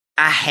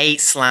I hate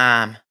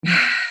slime.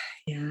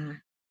 Yeah.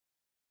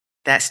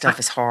 That stuff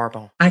is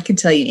horrible. I can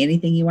tell you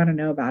anything you want to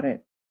know about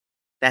it.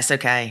 That's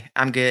okay.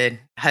 I'm good.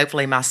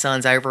 Hopefully my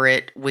son's over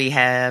it. We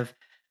have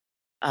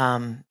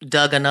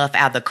dug enough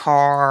out of the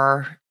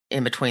car,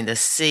 in between the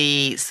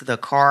seats, the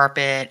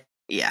carpet.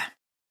 Yeah.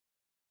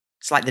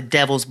 It's like the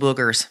devil's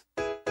boogers.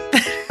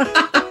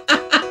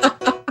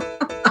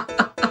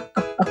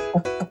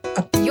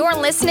 You're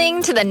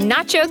listening to the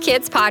Nacho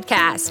Kids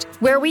podcast,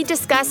 where we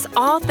discuss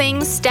all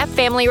things step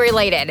family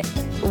related.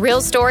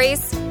 Real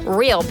stories,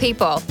 real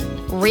people,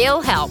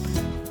 real help.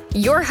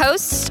 Your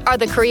hosts are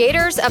the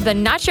creators of the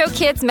Nacho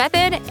Kids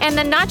Method and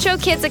the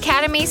Nacho Kids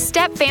Academy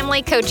Step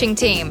Family Coaching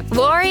Team,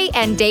 Lori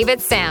and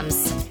David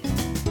Sims.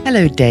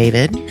 Hello,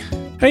 David.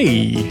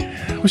 Hey,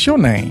 what's your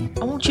name?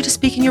 I want you to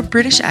speak in your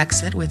British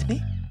accent with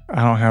me.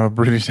 I don't have a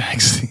British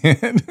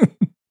accent.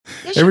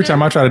 Yes, Every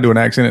time I try to do an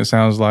accent, it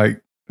sounds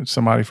like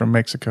somebody from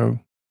Mexico.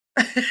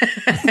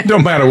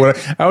 Don't matter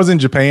what. I was in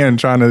Japan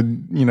trying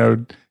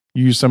to,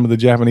 use some of the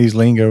Japanese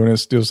lingo, and it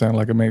still sounded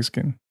like a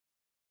Mexican.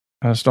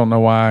 I just don't know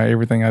why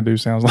everything I do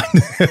sounds like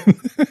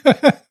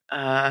that.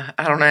 I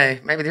don't know.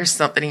 Maybe there's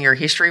something in your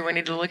history we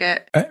need to look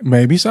at.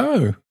 Maybe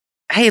so.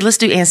 Hey, let's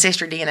do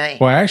Ancestry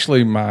DNA. Well,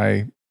 actually,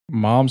 my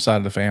mom's side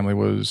of the family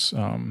was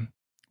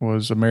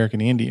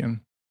American Indian,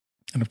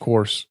 and of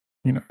course,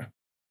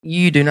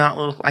 You do not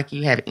look like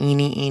you have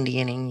any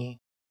Indian in you.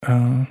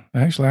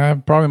 Actually, I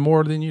have probably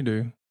more than you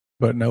do,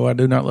 but no, I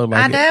do not look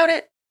like I doubt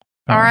it.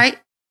 All right.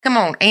 Come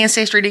on.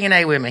 Ancestry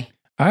DNA with me.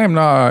 I am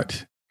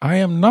not, let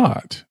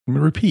me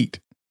repeat,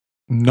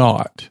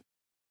 not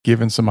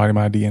giving somebody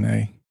my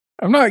DNA.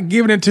 I'm not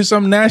giving it to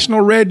some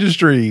national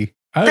registry.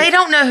 They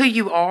don't know who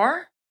you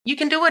are. You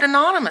can do it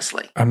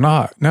anonymously. I'm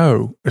not.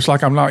 No. It's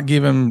like I'm not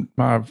giving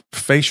my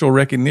facial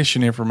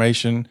recognition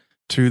information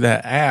to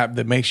that app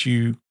that makes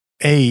you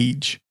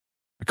age,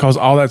 because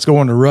all that's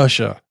going to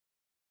Russia.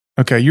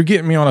 Okay, you're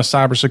getting me on a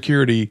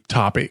cybersecurity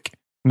topic.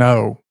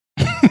 No.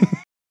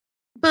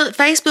 But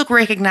Facebook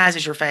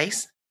recognizes your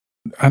face.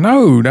 I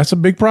know. That's a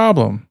big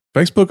problem.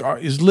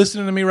 Facebook is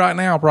listening to me right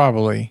now,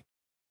 probably.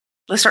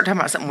 Let's start talking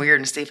about something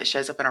weird and see if it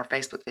shows up in our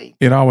Facebook feed.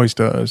 It always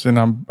does. And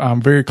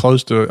I'm very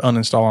close to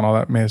uninstalling all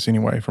that mess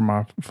anyway from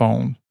my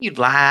phone. You'd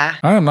lie.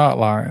 I am not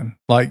lying.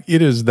 Like,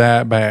 it is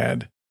that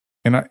bad.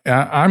 And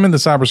I'm in the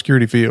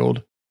cybersecurity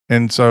field.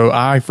 And so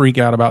I freak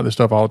out about this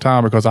stuff all the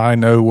time because I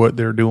know what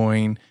they're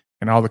doing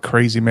and all the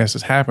crazy mess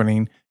is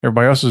happening.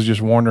 Everybody else is just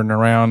wandering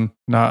around,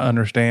 not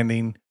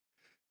understanding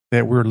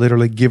that we're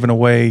literally giving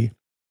away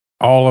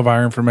all of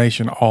our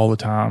information all the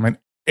time. And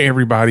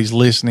everybody's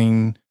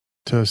listening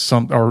to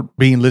or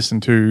being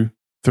listened to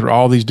through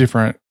all these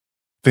different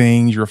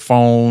things, your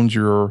phones,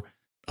 your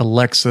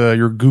Alexa,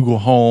 your Google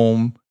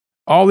Home.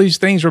 All these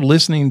things are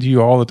listening to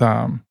you all the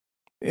time.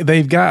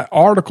 They've got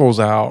articles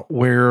out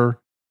where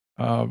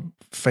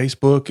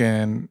Facebook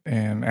and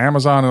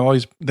Amazon and all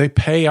these, they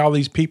pay all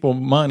these people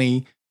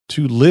money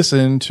to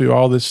listen to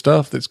all this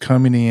stuff that's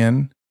coming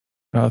in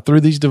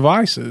through these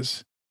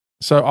devices.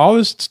 So all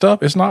this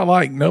stuff, it's not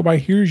like nobody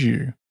hears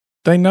you.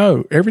 They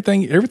know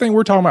everything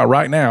we're talking about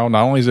right now.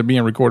 Not only is it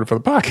being recorded for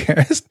the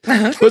podcast,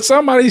 but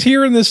somebody's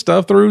hearing this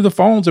stuff through the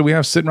phones that we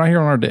have sitting right here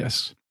on our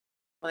desks.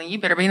 Well, you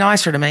better be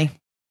nicer to me.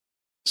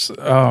 So,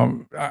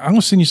 I'm going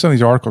to send you some of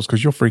these articles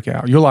because you'll freak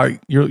out.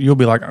 You'll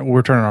be like,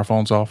 we're turning our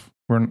phones off.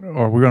 We're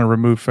going to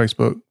remove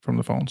Facebook from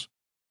the phones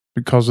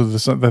because of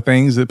the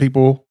things that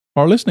people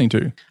are listening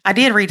to. I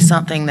did read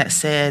something that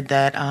said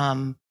that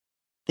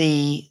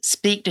the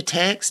speak to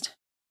text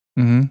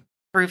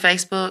through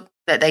Facebook,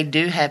 that they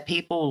do have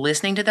people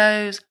listening to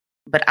those,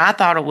 but I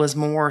thought it was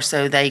more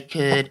so they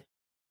could,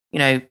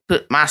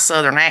 put my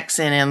Southern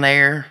accent in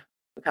there,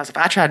 because if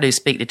I try to do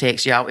speak to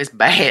text, y'all, it's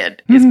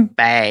bad. It's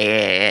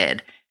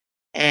bad.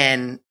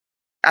 And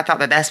I thought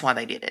that that's why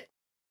they did it.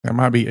 There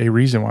might be a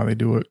reason why they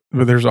do it,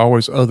 but there's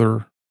always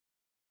other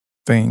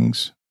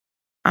things.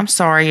 I'm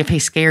sorry if he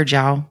scared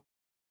y'all.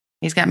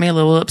 He's got me a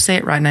little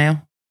upset right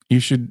now. You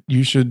should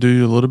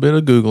do a little bit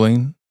of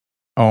Googling.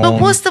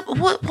 But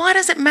why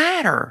does it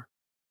matter?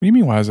 What do you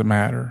mean, why does it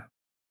matter?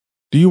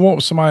 Do you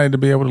want somebody to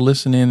be able to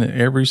listen in to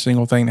every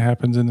single thing that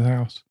happens in the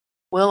house?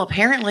 Well,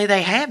 apparently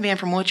they have been,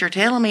 from what you're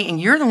telling me,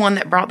 and you're the one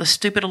that brought the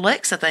stupid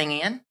Alexa thing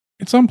in.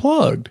 It's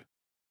unplugged.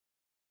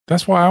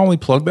 That's why I only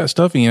plug that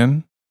stuff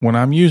in when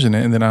I'm using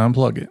it, and then I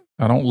unplug it.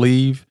 I don't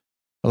leave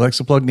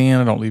Alexa plugged in.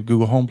 I don't leave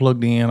Google Home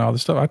plugged in, all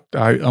this stuff.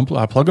 I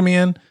plug them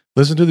in,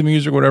 listen to the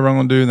music, whatever I'm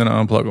going to do, and then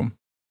I unplug them.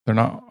 They're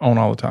not on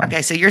all the time.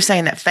 Okay, so you're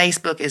saying that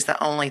Facebook is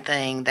the only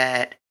thing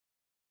that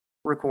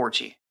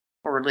records you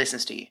or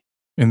listens to you?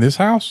 In this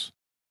house?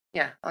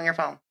 Yeah, on your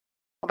phone.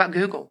 What about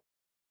Google?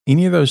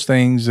 Any of those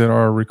things that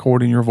are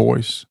recording your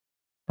voice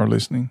are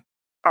listening.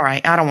 All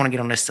right, I don't want to get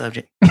on this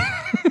subject.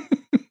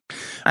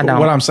 I don't.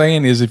 What I'm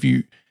saying is if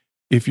you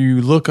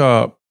look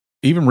up,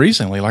 even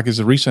recently, like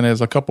as recent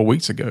as a couple of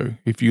weeks ago,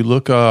 if you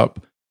look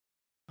up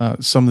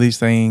some of these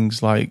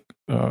things like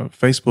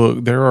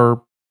Facebook,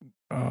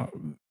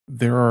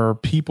 there are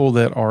people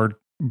that are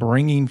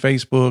bringing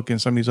Facebook and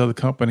some of these other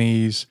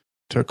companies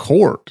to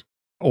court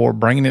or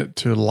bringing it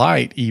to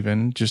light,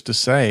 even just to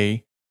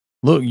say,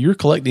 look, you're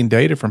collecting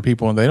data from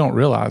people and they don't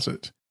realize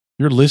it.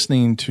 You're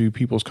listening to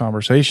people's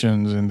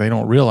conversations and they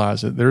don't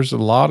realize it. There's a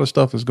lot of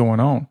stuff that's going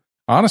on.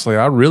 Honestly,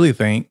 I really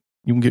think,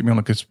 you can get me on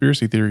a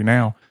conspiracy theory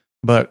now,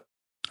 but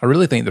I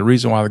really think the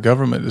reason why the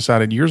government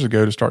decided years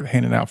ago to start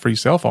handing out free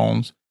cell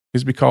phones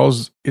is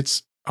because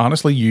it's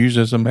honestly used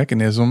as a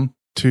mechanism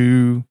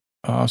to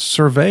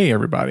survey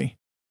everybody.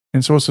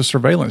 And so it's a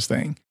surveillance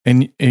thing.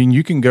 And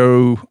you can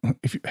go,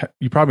 if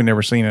you probably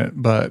never seen it,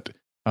 but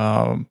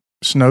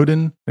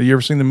Snowden, have you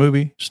ever seen the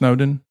movie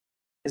Snowden?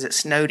 Is it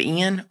snowed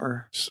in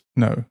or?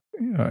 No,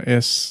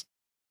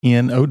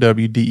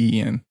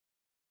 SNOWDEN.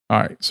 All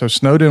right. So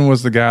Snowden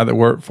was the guy that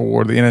worked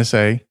for the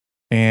NSA,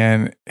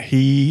 and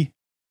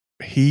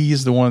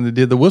he's the one that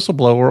did the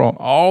whistleblower on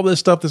all this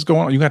stuff that's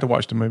going on. You have to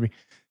watch the movie.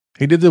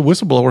 He did the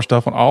whistleblower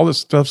stuff on all this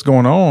stuff's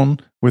going on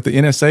with the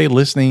NSA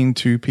listening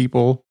to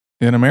people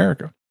in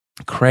America.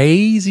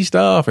 Crazy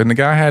stuff. And the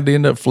guy had to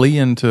end up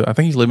fleeing to, I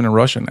think he's living in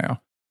Russia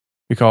now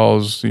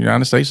because the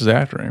United States is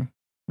after him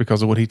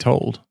because of what he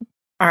told.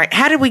 All right.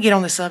 How did we get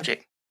on this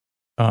subject?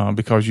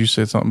 Because you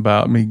said something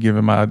about me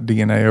giving my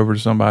DNA over to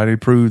somebody to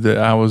prove that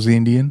I was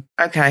Indian.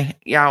 Okay.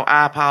 Y'all,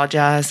 I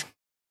apologize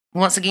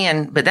once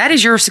again, but that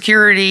is your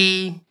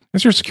security.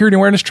 That's your security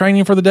awareness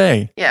training for the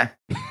day. Yeah.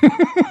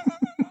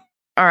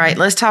 All right.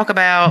 Let's talk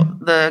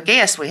about the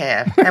guest we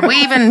have. Have we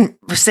even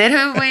said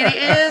who it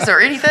is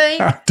or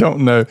anything? I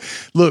don't know.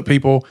 Look,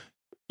 people,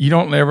 you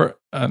don't ever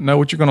know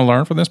what you're going to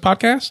learn from this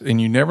podcast, and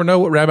you never know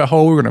what rabbit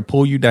hole we're going to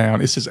pull you down.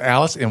 This is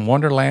Alice in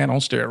Wonderland on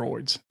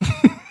steroids.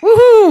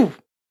 Woohoo!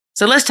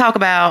 So let's talk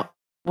about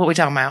what we're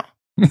talking about.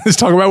 Let's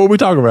talk about what we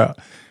talk about.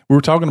 We're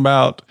talking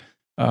about,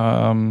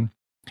 you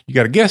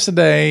got a guest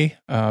today.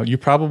 You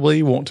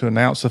probably want to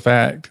announce the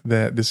fact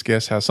that this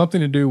guest has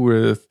something to do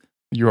with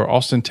your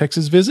Austin,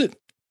 Texas visit.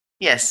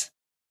 Yes.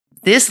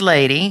 This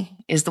lady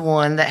is the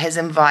one that has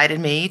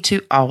invited me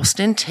to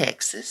Austin,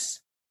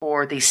 Texas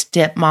for the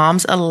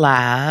Stepmoms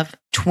Alive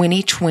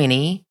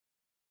 2020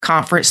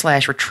 conference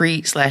 /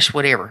 retreat /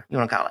 whatever you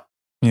want to call it.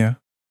 Yeah.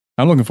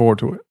 I'm looking forward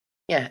to it.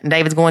 Yeah. And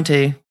David's going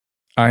too.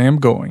 I am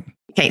going.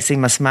 You can't see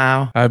my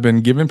smile. I've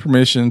been given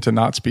permission to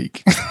not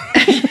speak.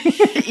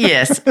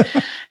 Yes.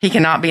 He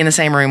cannot be in the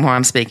same room while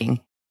I'm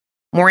speaking.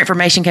 More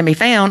information can be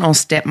found on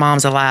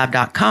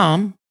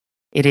stepmomsalive.com.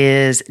 It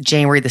is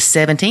January the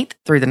 17th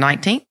through the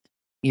 19th,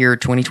 year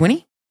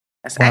 2020.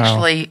 That's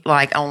actually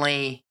like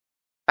only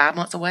 5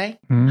 months away.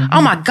 Mm-hmm.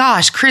 Oh my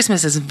gosh,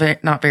 Christmas is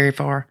not very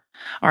far.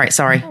 All right,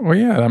 sorry. Well,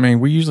 yeah, I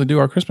mean, we usually do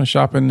our Christmas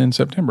shopping in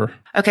September.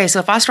 Okay, so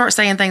if I start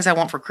saying things I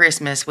want for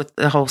Christmas with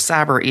the whole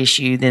cyber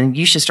issue, then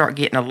you should start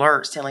getting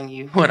alerts telling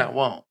you what I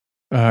want.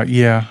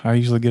 Yeah, I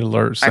usually get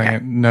alerts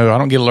saying, no, I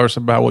don't get alerts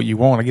about what you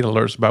want. I get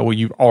alerts about what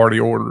you've already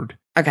ordered.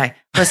 Okay,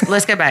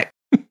 let's go back.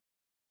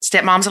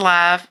 Stepmoms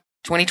Alive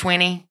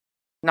 2020.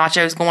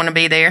 Nacho's going to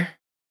be there.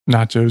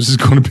 Nachos is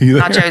going to be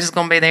there. Nachos is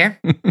going to be there.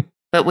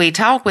 But we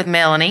talked with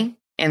Melanie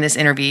in this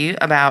interview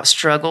about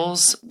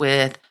struggles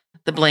with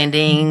the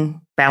blending,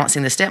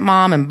 balancing the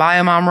stepmom and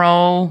biomom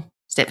role,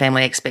 step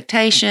family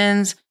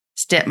expectations,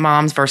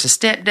 stepmoms versus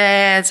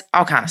stepdads,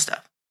 all kind of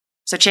stuff.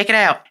 So check it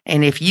out.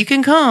 And if you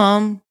can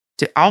come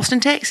to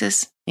Austin,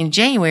 Texas in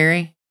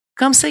January,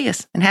 come see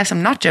us and have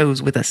some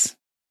nachos with us.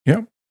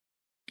 Yep.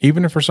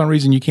 Even if for some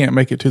reason you can't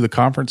make it to the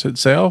conference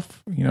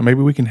itself,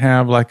 maybe we can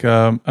have like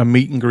a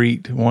meet and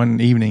greet one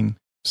evening.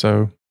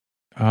 So,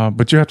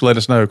 but you have to let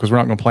us know because we're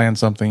not going to plan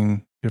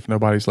something if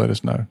nobody's let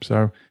us know.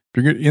 So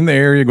if you're in the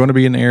area, going to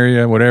be in the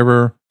area,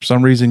 whatever, for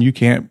some reason you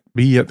can't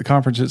be at the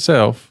conference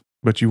itself,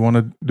 but you want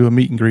to do a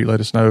meet and greet, let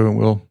us know and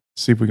we'll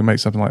see if we can make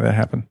something like that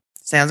happen.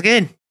 Sounds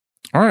good.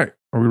 All right.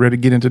 Are we ready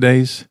to get in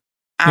today's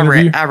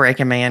interview? I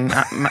reckon, man.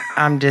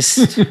 I'm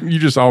just... You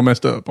just all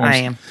messed up. I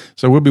am.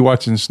 So we'll be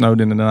watching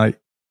Snowden tonight.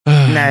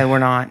 No, we're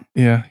not.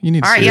 Yeah, you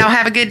need to. All right, y'all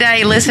have a good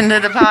day. Listen to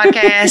the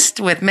podcast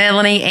with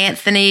Melanie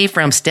Anthony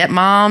from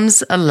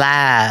Stepmoms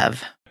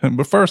Alive.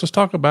 But first, let's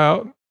talk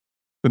about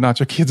the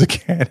Nacho Kids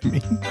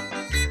Academy.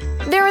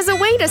 There is a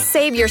way to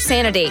save your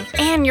sanity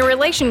and your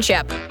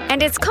relationship,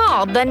 and it's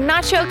called the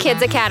Nacho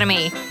Kids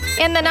Academy.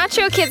 In the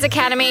Nacho Kids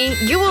Academy,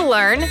 you will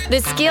learn the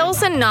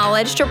skills and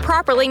knowledge to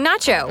properly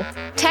nacho,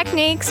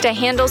 techniques to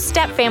handle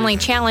step family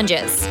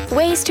challenges,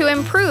 ways to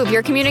improve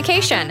your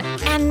communication,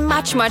 and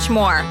much, much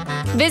more.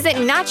 Visit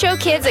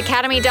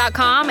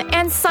NachoKidsAcademy.com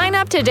and sign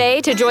up today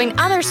to join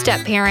other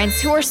step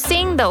parents who are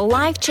seeing the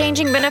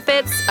life-changing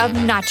benefits of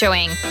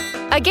nachoing.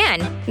 Again,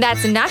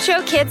 that's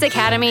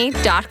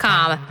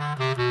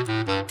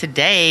NachoKidsAcademy.com.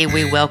 Today,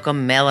 we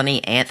welcome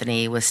Melanie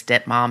Anthony with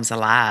Stepmoms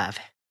Alive.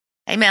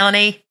 Hey,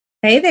 Melanie.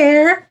 Hey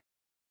there.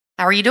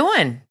 How are you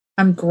doing?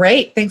 I'm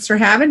great. Thanks for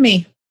having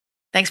me.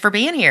 Thanks for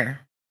being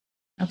here.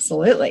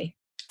 Absolutely.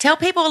 Tell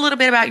people a little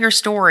bit about your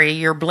story,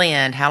 your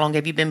blend. How long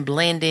have you been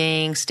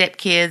blending? Step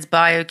kids,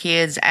 bio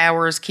kids,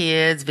 hours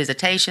kids,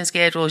 visitation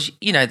schedules.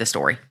 You know the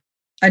story.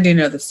 I do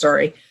know the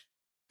story.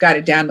 Got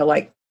it down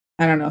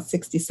to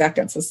 60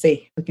 seconds. Let's see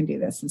if we can do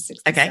this in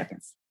 60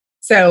 seconds.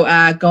 So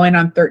going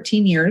on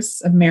 13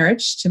 years of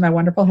marriage to my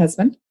wonderful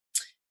husband.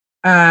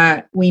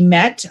 We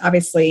met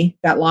obviously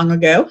that long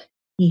ago.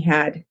 He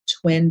had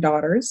twin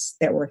daughters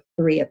that were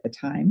 3 at the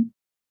time.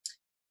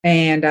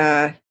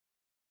 And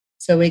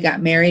so we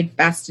got married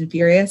fast and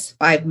furious,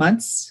 5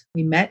 months.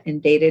 We met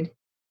and dated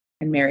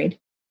and married.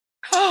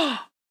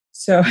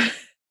 So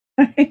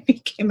I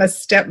became a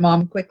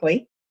stepmom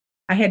quickly.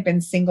 I had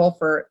been single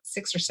for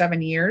 6 or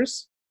 7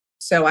 years.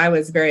 So I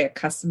was very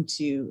accustomed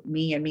to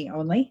me and me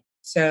only.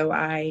 So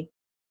I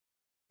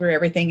threw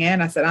everything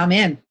in. I said, I'm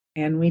in.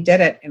 And we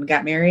did it and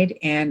got married.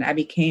 And I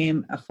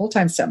became a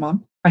full-time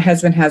stepmom. My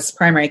husband has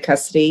primary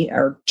custody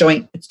or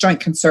joint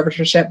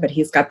conservatorship, but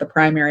he's got the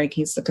primary.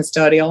 He's the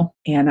custodial.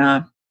 And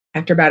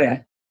after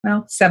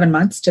about 7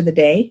 months to the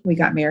day we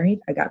got married,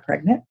 I got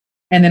pregnant.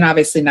 And then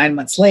obviously 9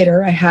 months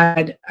later, I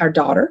had our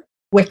daughter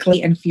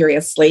quickly and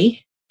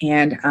furiously.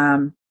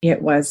 And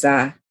it was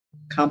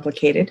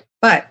complicated,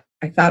 but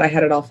I thought I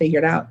had it all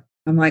figured out.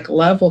 I'm like,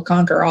 love will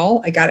conquer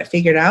all. I got it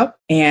figured out.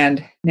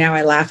 And now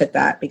I laugh at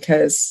that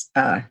because,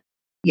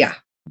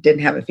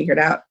 didn't have it figured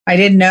out. I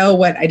didn't know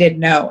what I didn't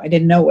know. I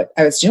didn't know what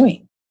I was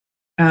doing.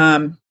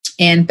 And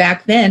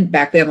back then,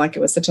 like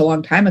it was such a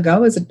long time ago,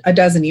 it was a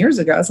dozen years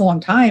ago. It's a long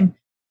time.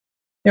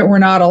 There were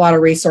not a lot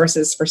of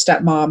resources for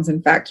stepmoms.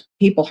 In fact,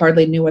 people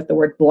hardly knew what the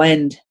word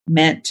blend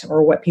meant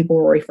or what people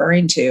were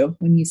referring to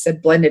when you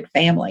said blended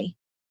family.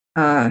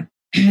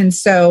 And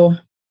so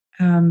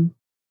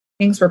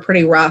things were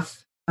pretty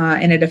rough.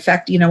 And it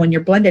affects, when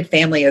your blended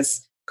family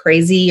is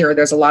crazy or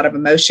there's a lot of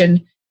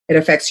emotion, it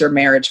affects your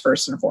marriage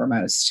first and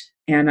foremost.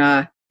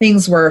 And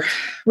things were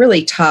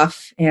really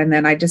tough. And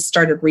then I just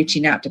started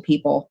reaching out to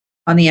people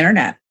on the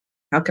internet.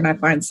 How can I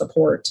find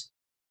support?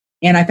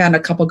 And I found a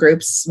couple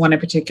groups, one in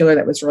particular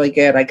that was really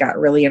good. I got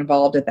really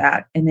involved at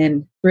that. And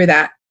then through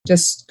that,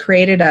 just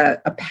created a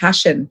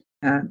passion.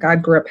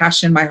 God grew a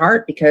passion in my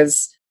heart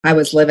because I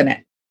was living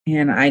it.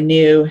 And I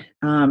knew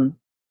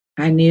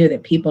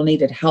that people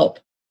needed help.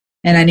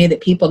 And I knew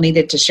that people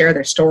needed to share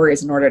their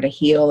stories in order to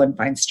heal and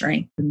find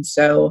strength. And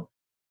so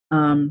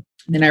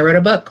then I wrote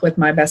a book with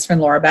my best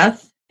friend, Laura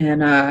Beth.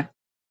 And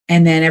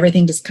then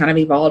everything just kind of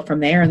evolved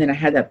from there. And then I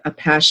had a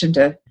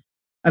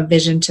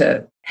vision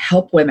to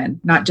help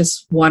women, not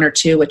just one or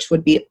two, which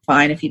would be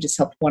fine if you just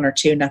helped one or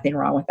two, nothing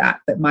wrong with that.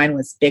 But mine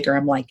was bigger.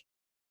 I'm like,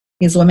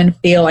 these women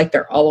feel like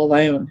they're all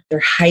alone. They're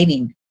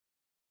hiding.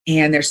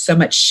 And there's so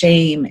much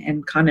shame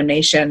and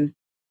condemnation.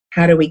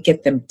 How do we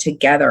get them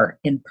together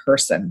in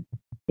person?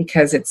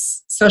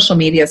 Because social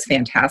media is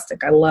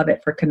fantastic. I love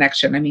it for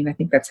connection. I mean, I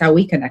think that's how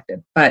we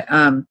connected. But,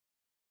 and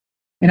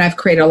I've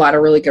created a lot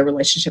of really good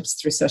relationships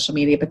through social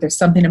media, but there's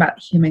something about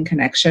human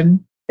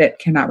connection that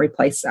cannot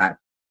replace that.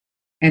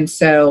 And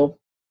so,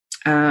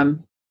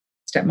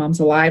 Stepmoms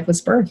Alive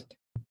was birthed.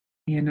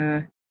 And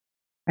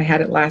I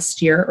had it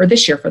last year or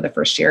this year for the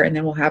first year, and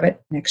then we'll have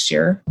it next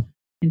year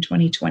in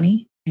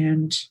 2020.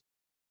 And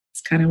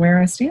it's kind of where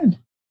I stand.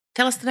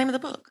 Tell us the name of the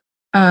book.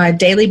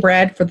 Daily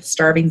Bread for the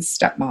Starving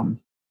Stepmom.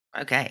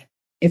 Okay.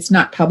 It's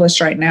not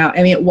published right now.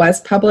 I mean, it was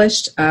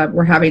published.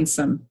 We're having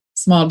some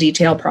small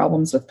detail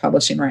problems with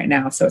publishing right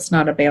now, so it's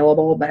not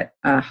available, but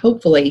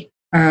hopefully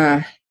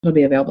it'll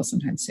be available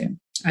sometime soon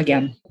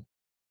again.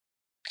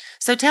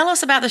 So tell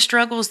us about the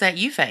struggles that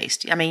you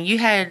faced. I mean, you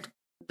had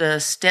the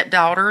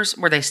stepdaughters.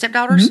 Were they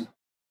stepdaughters? Mm-hmm.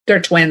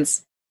 They're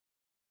twins.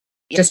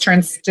 Yep. Just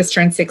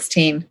turned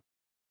 16.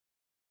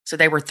 So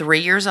they were 3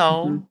 years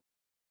old. Mm-hmm.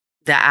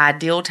 The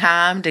ideal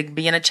time to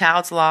be in a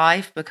child's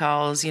life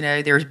because,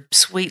 they're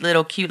sweet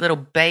little, cute little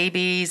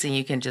babies and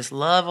you can just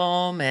love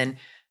them. And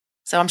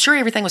so I'm sure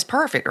everything was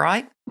perfect,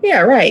 right?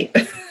 Yeah, right.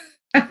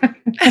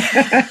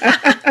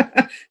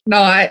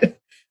 Not.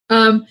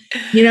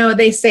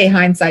 They say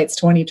hindsight's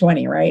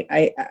 20/20, right?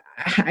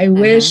 I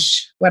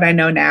wish what I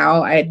know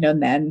now I had known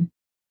then.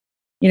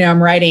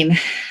 I'm writing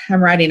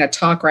a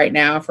talk right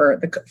now for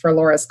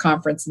Laura's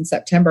conference in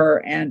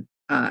September, and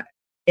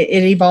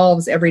it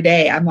evolves every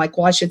day. I'm like,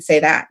 well, I should say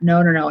that.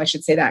 No, I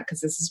should say that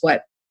because this is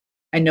what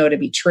I know to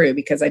be true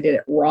because I did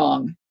it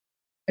wrong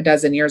a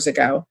dozen years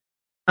ago.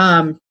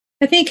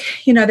 I think,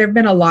 there have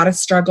been a lot of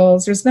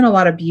struggles. There's been a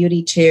lot of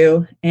beauty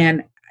too.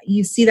 And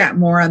you see that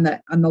more on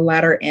the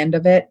latter end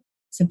of it,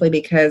 simply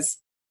because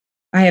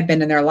I have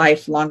been in their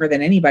life longer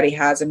than anybody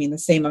has. I mean, the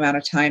same amount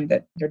of time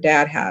that their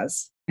dad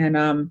has.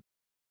 And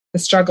the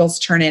struggles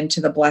turn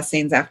into the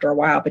blessings after a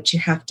while, but you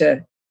have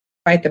to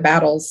fight the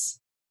battles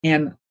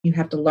and you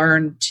have to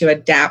learn to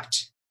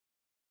adapt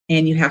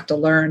and you have to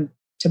learn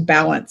to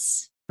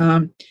balance.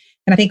 And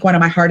I think one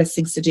of my hardest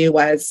things to do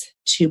was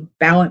to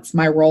balance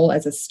my role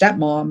as a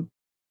stepmom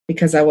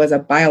because I was a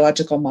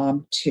biological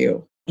mom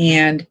too.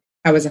 And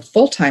I was a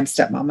full-time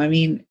stepmom. I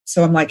mean,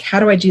 so I'm like, how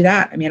do I do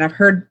that? I mean, I've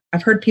heard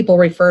people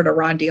refer to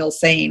Ron Deal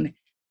saying,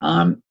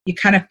 you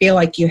kind of feel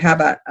like you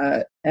have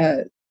a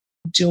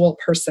dual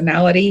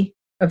personality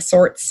of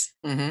sorts.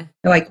 Mm-hmm.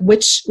 Like,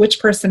 which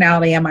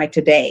personality am I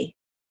today?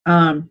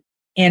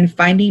 And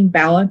finding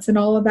balance in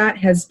all of that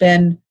has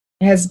been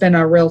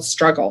a real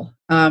struggle.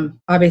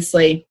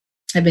 Obviously,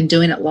 I've been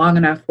doing it long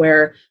enough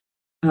where,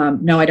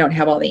 no, I don't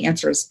have all the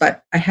answers,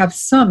 but I have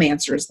some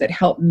answers that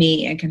help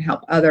me and can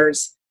help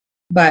others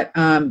But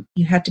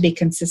you have to be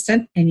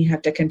consistent, and you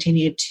have to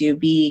continue to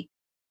be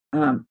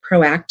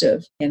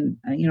proactive in,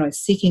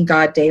 seeking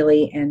God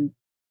daily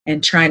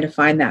and trying to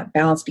find that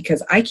balance,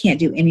 because I can't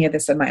do any of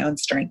this in my own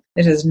strength.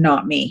 It is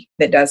not me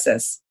that does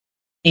this.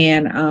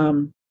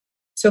 And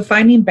so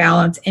finding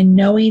balance and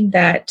knowing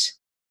that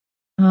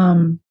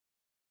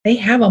they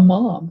have a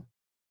mom,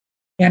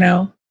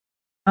 and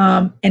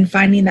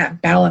finding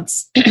that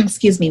balance,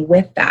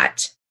 with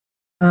that.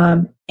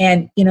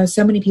 And,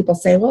 so many people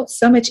say, well, it's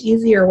so much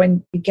easier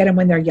when you get them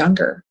when they're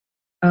younger.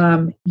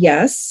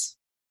 Yes.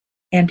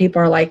 And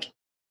people are like,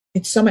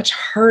 it's so much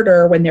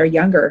harder when they're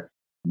younger.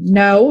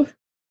 No.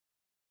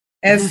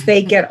 As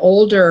they get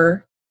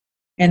older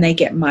and they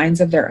get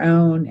minds of their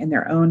own and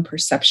their own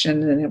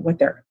perception and what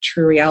their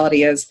true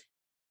reality is,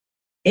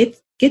 it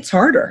gets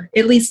harder.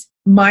 At least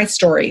my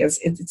story is,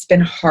 it's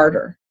been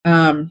harder.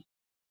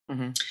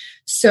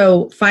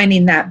 So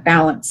finding that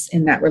balance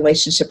in that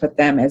relationship with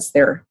them as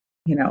they're,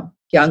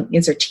 young,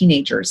 as they're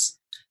teenagers,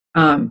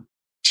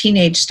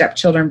 teenage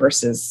stepchildren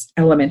versus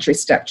elementary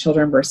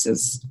stepchildren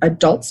versus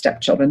adult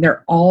stepchildren,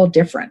 they're all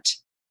different.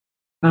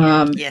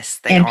 Yes,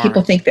 they and are.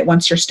 People think that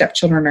once your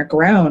stepchildren are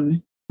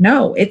grown,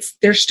 no,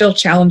 there's still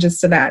challenges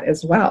to that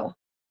as well.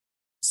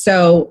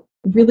 So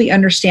really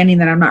understanding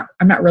that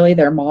I'm not really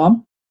their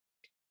mom,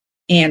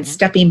 and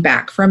stepping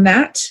back from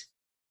that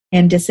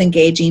and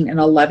disengaging in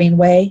a loving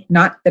way.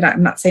 Not that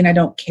I'm not saying I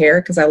don't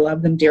care, because I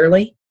love them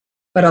dearly,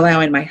 but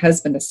allowing my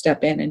husband to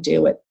step in and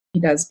do what he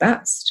does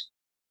best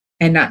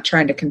and not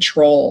trying to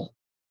control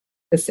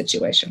the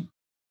situation.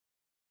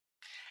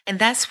 And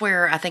that's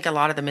where I think a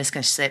lot of the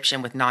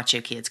misconception with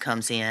Nacho Kids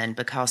comes in,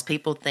 because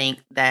people think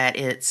that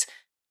it's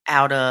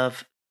out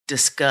of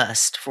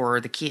disgust for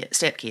the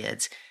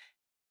stepkids.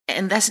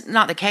 And that's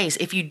not the case.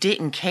 If you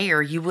didn't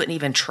care, you wouldn't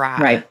even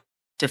try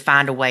to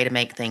find a way to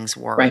make things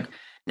work. Right.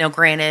 Now,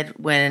 granted,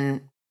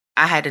 when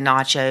I had a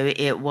Nacho,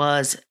 it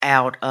was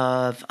out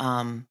of,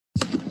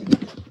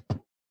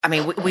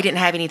 we didn't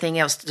have anything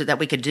else that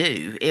we could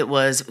do. It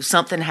was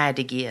something had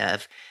to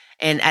give.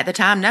 And at the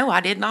time, no,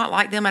 I did not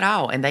like them at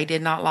all. And they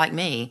did not like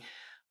me.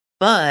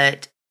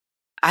 But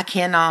I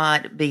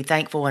cannot be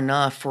thankful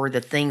enough for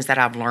the things that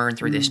I've learned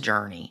through this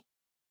journey.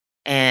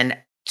 And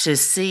to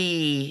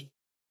see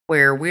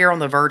where we're on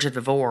the verge of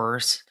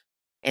divorce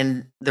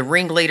and the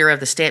ringleader of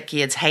the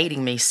stepkids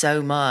hating me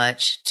so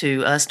much,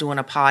 to us doing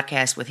a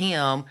podcast with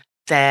him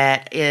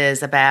that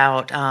is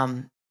about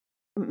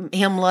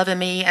him loving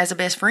me as a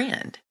best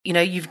friend.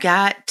 You've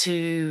got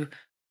to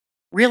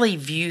really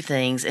view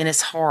things, and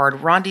it's hard.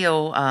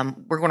 Rondell,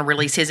 we're going to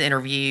release his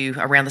interview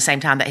around the same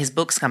time that his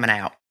book's coming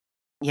out.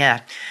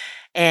 Yeah.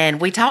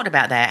 And we talked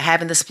about that,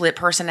 having the split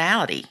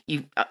personality.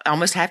 You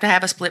almost have to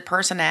have a split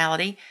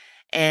personality.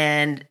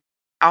 And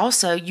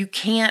also, you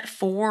can't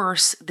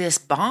force this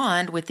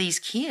bond with these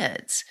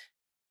kids.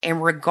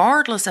 And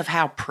regardless of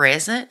how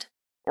present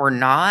or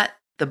not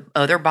the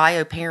other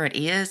bio parent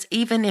is,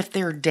 even if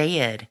they're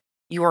dead,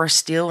 you are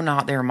still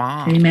not their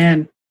mom.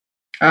 Amen.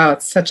 Oh,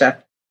 it's such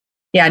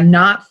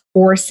not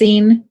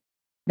forcing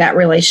that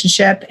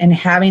relationship and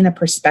having the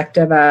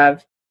perspective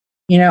of,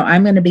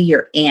 I'm going to be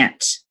your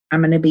aunt.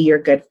 I'm going to be your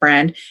good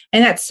friend.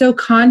 And that's so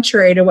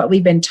contrary to what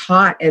we've been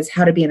taught as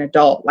how to be an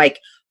adult. Like,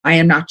 I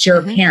am not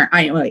your parent.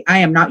 I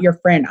am not your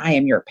friend. I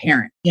am your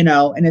parent,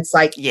 and it's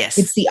like,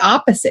 it's the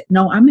opposite.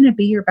 No, I'm going to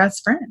be your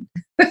best friend.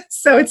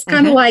 So it's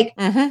kind of like,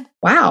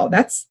 wow,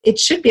 it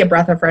should be a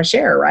breath of fresh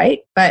air. Right.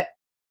 But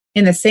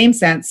in the same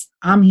sense,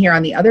 I'm here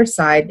on the other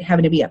side,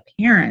 having to be a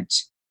parent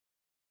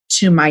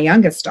to my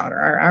youngest daughter,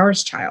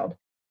 ours child.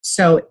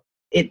 So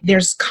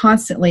there's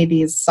constantly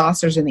these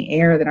saucers in the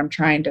air that I'm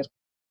trying to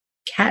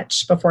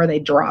catch before they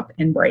drop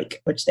and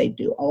break, which they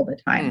do all the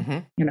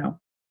time,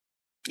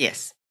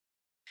 Yes.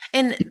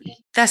 And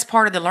that's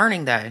part of the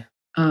learning, though.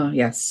 Oh,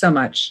 yes. So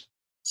much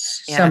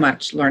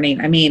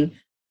learning. I mean,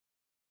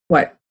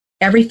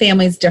 every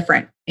family is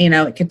different.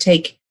 It could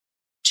take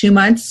 2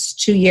 months,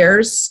 2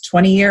 years,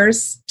 20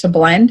 years to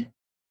blend,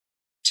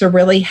 to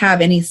really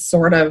have any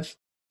sort of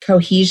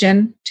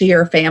cohesion to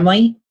your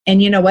family.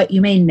 And you know what?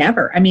 You may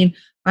never. I mean,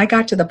 I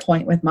got to the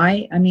point with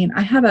I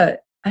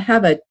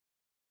have a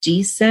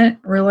decent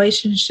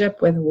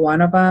relationship with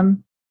one of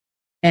them,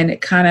 and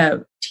it kind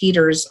of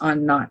teeters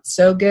on not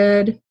so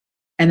good.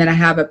 And then I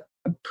have a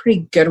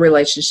pretty good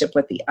relationship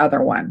with the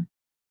other one.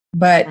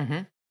 But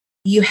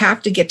you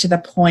have to get to the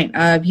point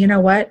of, you know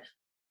what?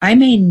 I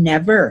may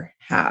never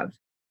have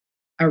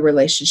a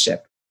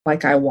relationship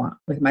like I want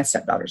with my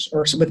stepdaughters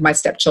or with my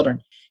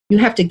stepchildren. You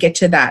have to get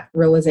to that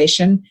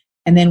realization.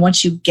 And then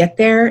once you get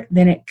there,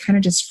 then it kind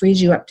of just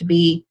frees you up to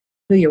be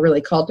who you're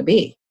really called to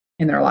be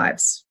in their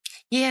lives.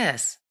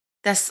 Yes.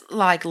 That's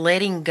like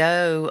letting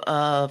go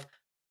of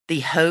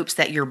the hopes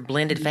that your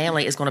blended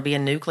family is going to be a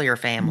nuclear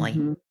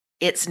family.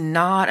 It's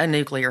not a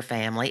nuclear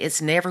family.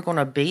 It's never going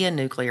to be a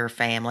nuclear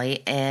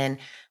family. And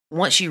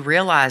once you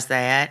realize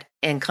that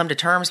and come to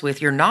terms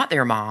with you're not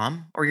their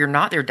mom or you're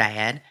not their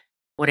dad,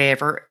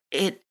 whatever,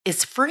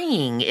 it's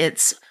freeing.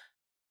 It's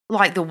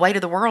like the weight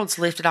of the world's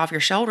lifted off your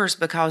shoulders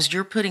because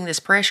you're putting this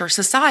pressure.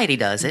 Society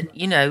does it.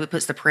 You know, it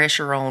puts the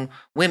pressure on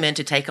women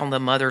to take on the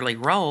motherly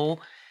role.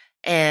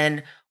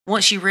 And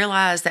once you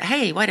realize that,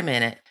 hey, wait a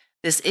minute,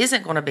 this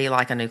isn't going to be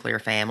like a nuclear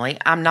family.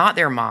 I'm not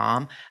their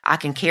mom. I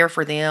can care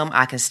for them.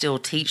 I can still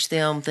teach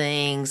them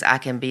things. I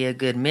can be a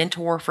good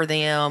mentor for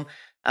them,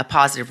 a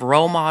positive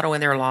role model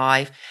in their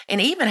life, and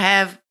even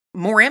have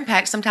more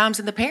impact sometimes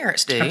than the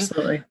parents do.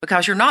 Absolutely.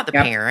 Because you're not the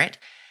parent.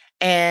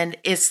 And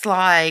it's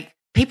like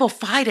people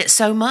fight it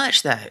so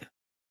much, though.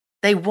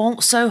 They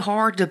want so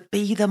hard to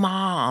be the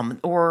mom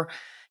or,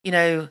 you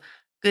know,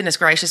 goodness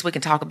gracious, we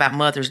can talk about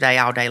Mother's Day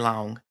all day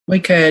long. We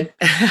could.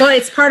 Well,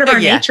 it's part of our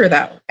nature,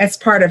 though. It's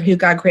part of who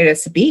God created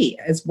us to be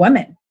as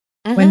women.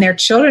 When they're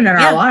children in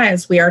our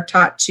lives, we are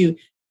taught to,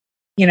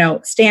 you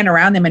know, stand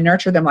around them and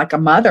nurture them like a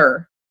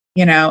mother,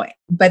 you know,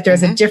 but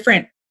there's a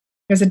different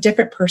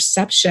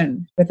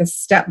perception with a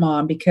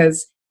stepmom,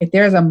 because if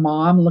there's a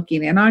mom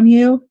looking in on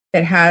you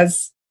that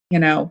has, you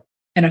know,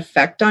 an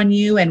effect on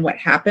you and what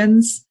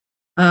happens,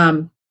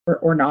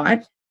 or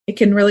not, it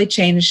can really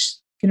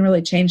change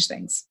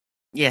things.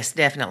 Yes,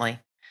 definitely.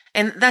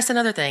 And that's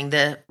another thing,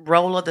 the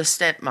role of the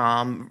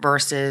stepmom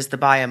versus the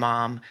bio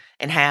mom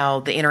and how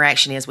the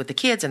interaction is with the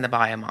kids and the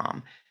bio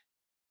mom.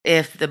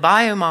 If the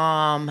bio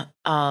mom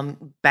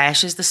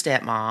bashes the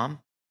stepmom,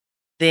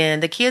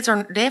 then the kids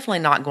are definitely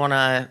not going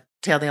to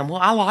tell them,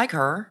 well, I like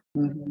her.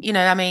 You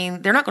know, I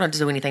mean, they're not going to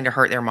do anything to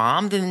hurt their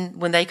mom. Then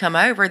when they come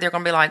over, they're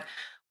going to be like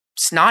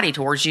snotty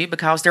towards you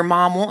because their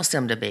mom wants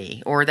them to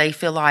be, or they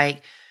feel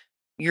like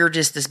you're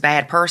just this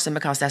bad person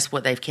because that's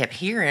what they've kept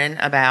hearing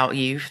about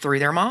you through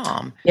their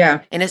mom.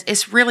 Yeah. And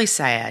it's really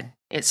sad.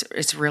 It's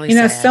really sad.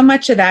 You know, sad. so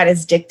much of that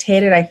is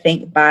dictated, I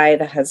think, by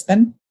the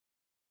husband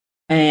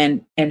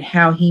and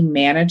how he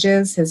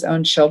manages his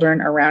own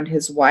children around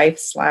his wife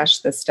 /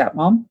 the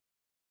stepmom,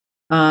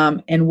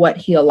 and what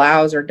he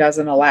allows or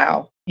doesn't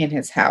allow in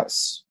his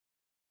house.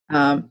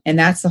 And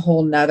that's a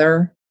whole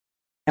nother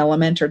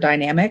element or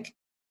dynamic,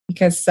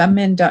 because some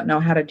men don't know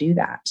how to do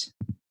that.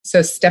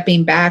 So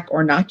stepping back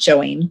or not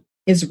showing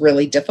is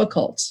really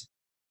difficult.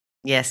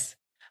 Yes.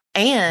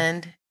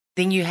 And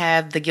then you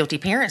have the guilty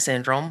parent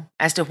syndrome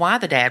as to why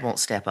the dad won't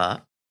step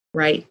up.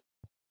 Right.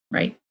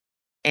 Right.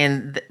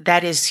 And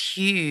that is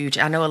huge.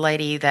 I know a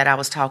lady that I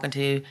was talking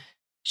to,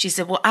 she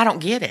said, well, I don't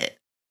get it.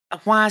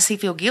 Why does he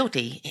feel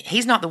guilty?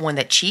 He's not the one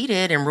that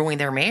cheated and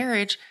ruined their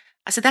marriage.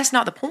 I said, that's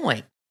not the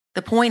point.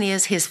 The point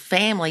is his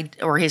family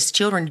or his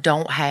children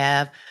don't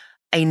have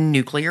a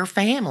nuclear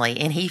family,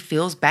 and he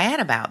feels bad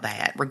about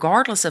that,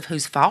 regardless of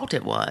whose fault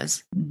it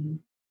was.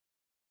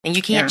 And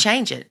you can't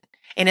change it.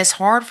 And it's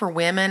hard for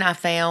women, I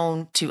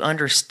found, to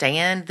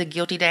understand the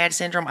guilty dad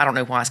syndrome. I don't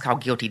know why it's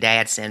called guilty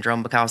dad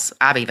syndrome, because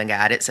I've even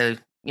got it. So,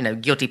 you know,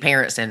 guilty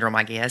parent syndrome,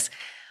 I guess.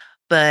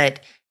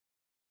 But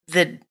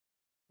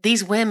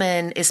these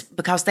women, is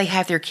because they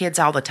have their kids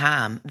all the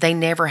time. They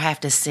never have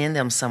to send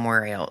them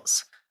somewhere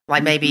else.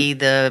 Like maybe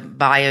the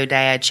bio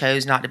dad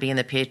chose not to be in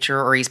the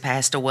picture, or he's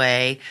passed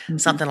away,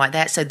 something like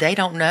that. So they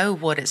don't know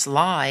what it's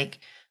like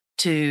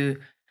to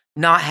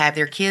not have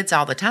their kids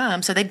all the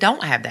time. So they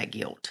don't have that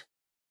guilt.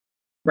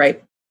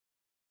 Right.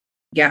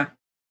 Yeah.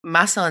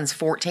 My son's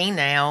 14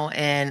 now,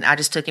 and I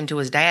just took him to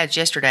his dad's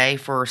yesterday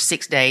for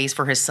 6 days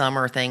for his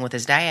summer thing with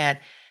his dad.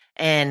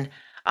 And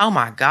oh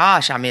my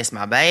gosh, I miss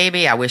my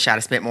baby. I wish I'd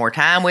have spent more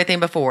time with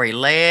him before he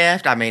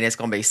left. I mean, it's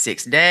going to be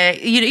 6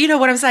 days. You know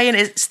what I'm saying?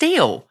 It's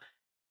still,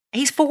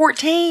 he's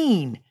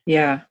 14.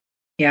 Yeah.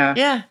 Yeah.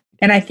 Yeah.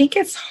 And I think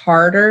it's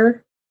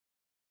harder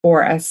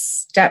for a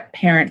step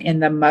parent in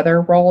the mother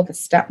role, the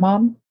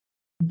stepmom,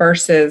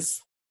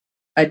 versus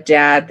a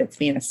dad that's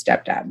being a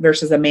stepdad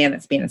versus a man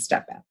that's being a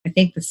stepdad. I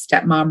think the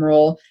stepmom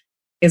role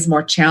is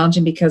more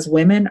challenging because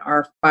women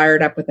are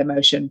fired up with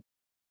emotion.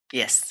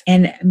 Yes.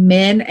 And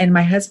men, and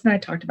my husband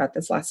and I talked about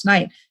this last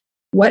night,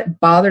 what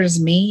bothers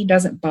me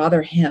doesn't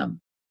bother him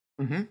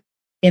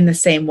in the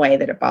same way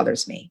that it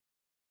bothers me.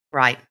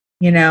 Right.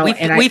 You know,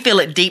 we feel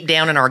it deep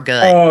down in our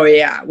gut. Oh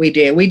yeah, we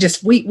do. We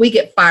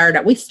get fired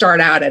up. We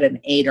start out at an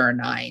 8 or a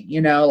 9,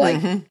 you know,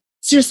 like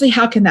seriously,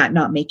 how can that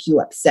not make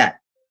you upset?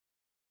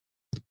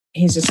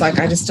 He's just like,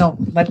 I just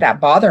don't let that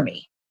bother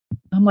me.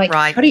 I'm like,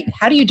 right.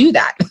 How do you do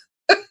that?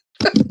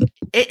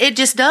 It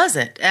just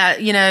doesn't.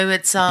 You know,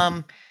 it's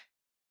and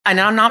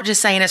I'm not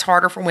just saying it's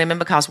harder for women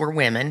because we're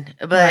women,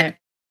 but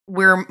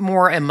we're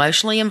more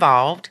emotionally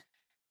involved.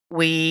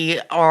 We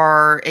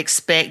are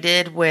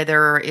expected,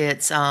 whether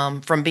it's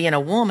from being a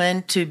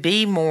woman, to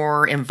be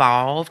more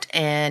involved.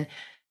 And,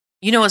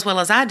 you know, as well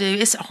as I do,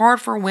 it's hard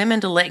for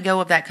women to let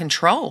go of that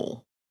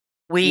control.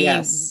 We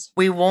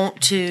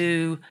want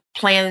to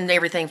plan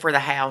everything for the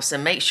house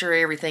and make sure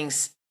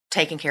everything's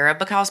taken care of,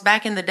 because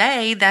back in the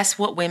day, that's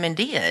what women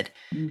did.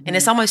 And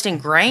it's almost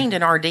ingrained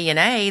in our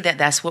DNA that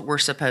that's what we're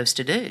supposed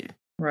to do.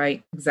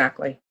 Right.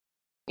 Exactly.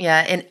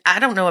 Yeah. And I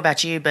don't know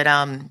about you, but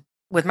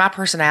with my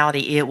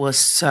personality, it was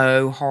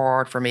so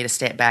hard for me to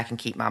step back and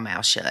keep my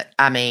mouth shut.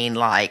 I mean,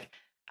 like,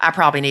 I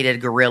probably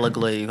needed Gorilla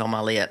Glue on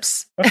my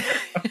lips.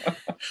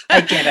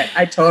 I get it.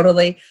 I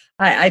totally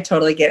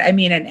get it. I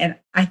mean, and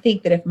I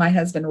think that if my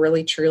husband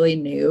really truly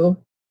knew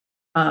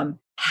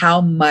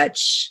how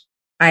much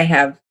I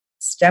have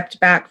stepped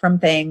back from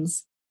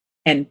things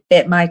and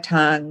bit my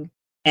tongue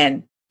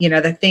and,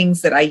 the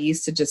things that I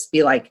used to just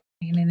be like,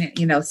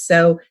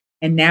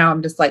 and now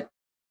I'm just like,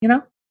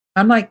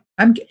 I'm like,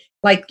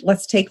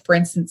 let's take, for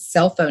instance,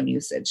 cell phone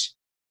usage.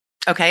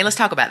 Okay, let's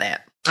talk about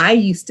that. I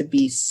used to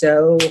be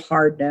so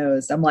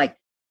hard-nosed. I'm like,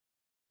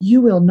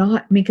 you will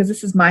not, because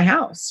this is my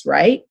house,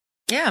 right?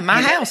 Yeah,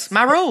 my house,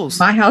 my rules.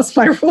 My house,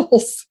 my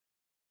rules.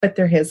 But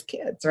they're his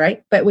kids,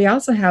 right? But we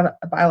also have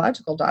a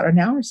biological daughter,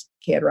 now our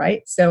kid,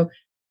 right? So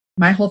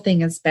my whole thing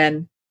has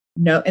been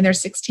and they're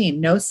 16,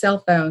 no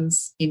cell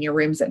phones in your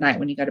rooms at night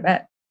when you go to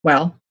bed.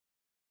 Well,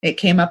 it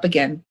came up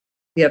again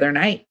the other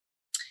night.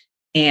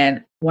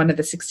 And one of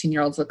the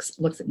 16-year-olds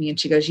looks at me and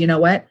she goes, you know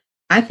what?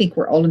 I think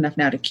we're old enough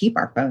now to keep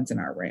our phones in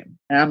our room.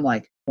 And I'm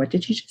like, what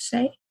did you just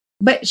say?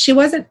 But she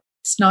wasn't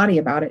snotty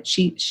about it.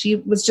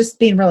 She was just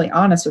being really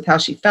honest with how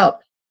she felt.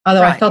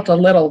 Although I felt a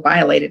little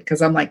violated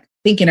because I'm like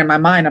thinking in my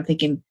mind, I'm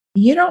thinking,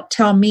 you don't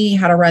tell me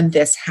how to run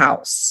this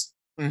house.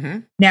 Mm-hmm.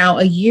 Now,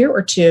 a year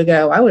or two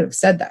ago, I would have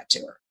said that to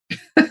her.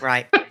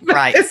 Right.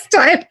 This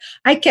time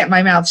I kept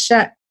my mouth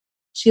shut.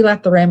 She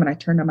left the room and I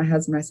turned to my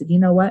husband. I said, you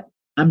know what?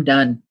 I'm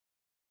done.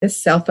 This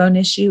cell phone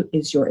issue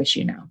is your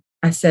issue now.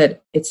 I said,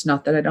 it's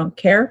not that I don't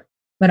care,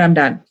 but I'm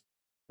done.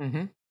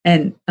 Mm-hmm.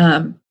 And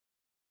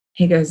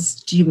he goes,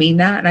 do you mean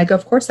that? And I go,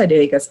 of course I do.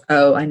 He goes,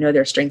 oh, I know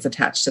there are strings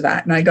attached to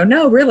that. And I go,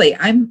 no, really,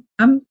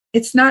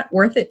 it's not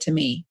worth it to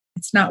me.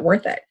 It's not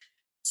worth it.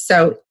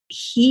 So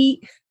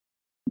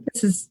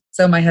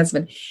my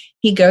husband,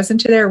 he goes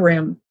into their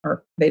room,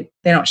 or they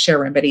don't share a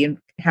room, but he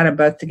had them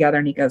both together.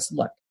 And he goes,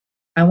 look,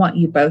 I want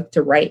you both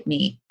to write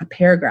me a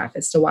paragraph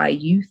as to why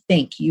you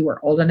think you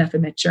are old enough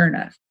and mature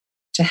enough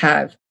to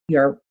have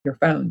your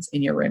phones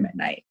in your room at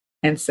night.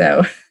 And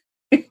so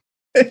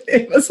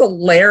it was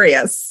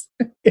hilarious.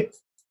 It's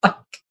like,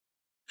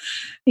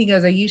 he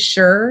goes, are you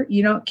sure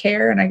you don't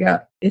care? And I go,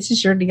 this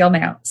is your deal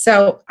now.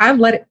 So I've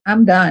let it,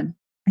 I'm done.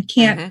 I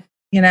can't,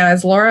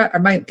 as Laura, or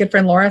my good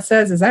friend Laura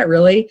says, is that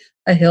really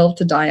a hill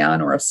to die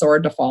on or a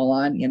sword to fall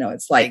on?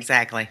 It's like,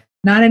 exactly.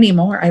 Not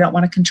anymore. I don't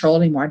want to control it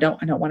anymore. I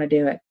don't want to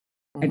do it.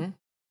 Mm-hmm.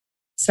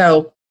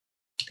 So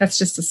that's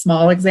just a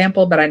small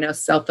example, but I know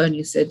cell phone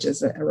usage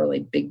is a really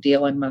big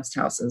deal in most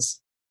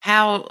houses.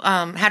 How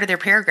did their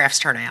paragraphs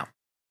turn out?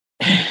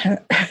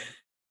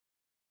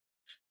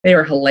 They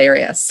were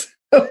hilarious.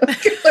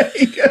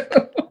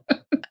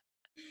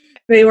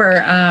 They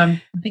were,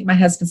 I think my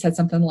husband said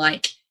something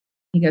like,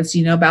 he goes,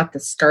 about the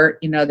skirt,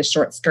 the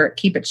short skirt,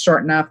 keep it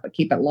short enough, but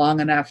keep it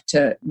long enough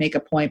to make a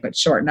point, but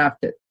short enough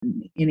to,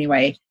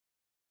 anyway,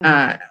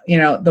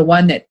 the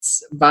one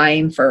that's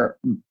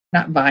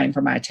not vying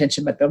for my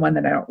attention, but the one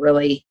that I don't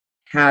really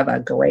have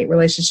a great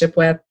relationship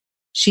with,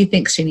 she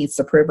thinks she needs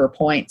to prove her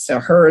point. So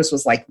hers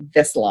was like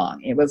this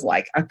long. It was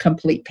like a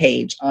complete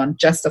page on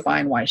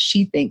justifying why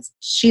she thinks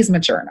she's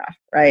mature enough.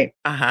 Right.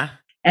 Uh-huh.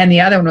 And the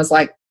other one was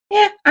like,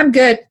 yeah, I'm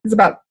good. It's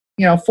about,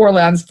 4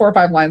 or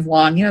 5 lines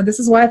long. This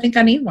is why I think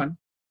I need one.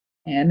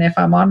 And if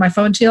I'm on my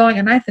phone too long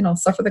at night, then I'll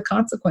suffer the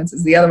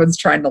consequences. The other one's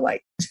trying to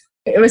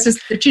it was just,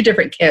 they're two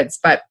different kids,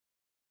 but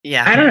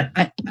yeah,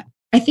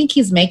 I think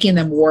he's making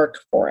them work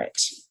for it.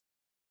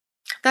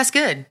 That's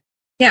good.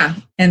 Yeah.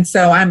 And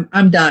so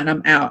I'm done.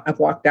 I'm out. I've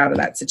walked out of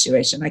that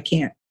situation. I'm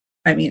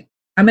going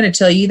to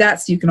tell you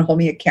that so you can hold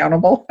me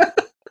accountable.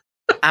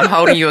 I'm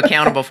holding you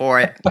accountable for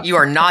it. You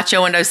are not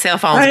showing those cell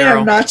phones, girl. I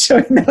am not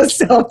showing those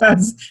cell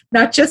phones.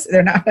 I'm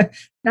going to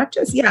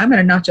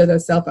nacho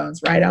those cell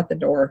phones right out the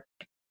door.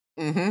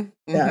 Mm-hmm.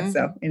 Yeah.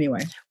 So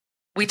anyway.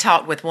 We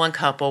talked with one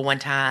couple one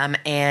time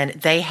and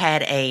they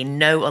had a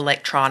no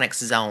electronics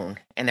zone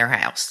in their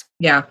house.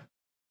 Yeah.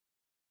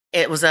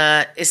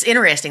 It's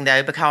interesting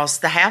though, because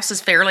the house is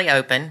fairly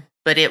open,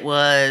 but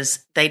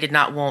they did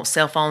not want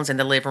cell phones in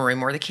the living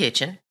room or the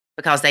kitchen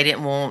because they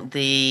didn't want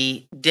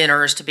the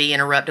dinners to be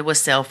interrupted with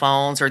cell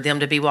phones or them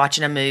to be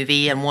watching a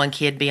movie and one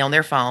kid be on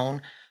their phone.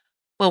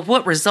 Well,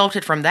 what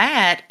resulted from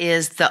that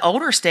is the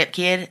older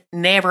stepkid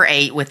never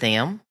ate with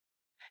them,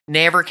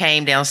 never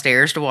came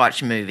downstairs to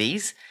watch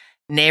movies,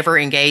 never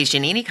engaged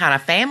in any kind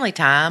of family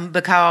time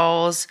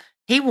because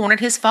he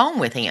wanted his phone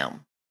with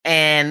him.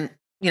 And,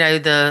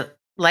 the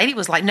lady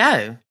was like,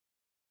 no,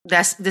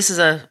 this is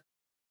a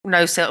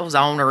no cell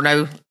zone or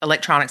no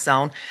electronic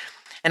zone.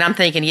 And I'm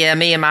thinking, yeah,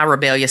 me and my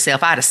rebellious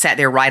self, I'd have sat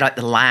there right at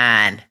the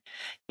line.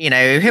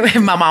 My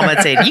mama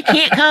had said, you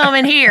can't come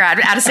in here. I'd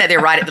have sat there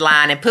right at the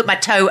line and put my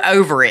toe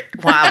over it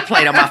while I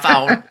played on my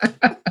phone.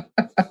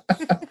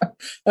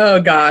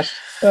 Oh gosh.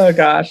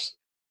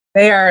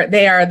 They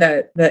are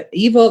the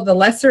evil, the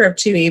lesser of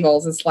two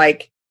evils. It's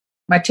like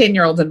my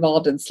 10-year-old's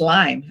involved in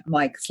slime. I'm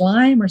like,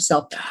 slime or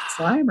cell phone?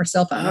 Slime or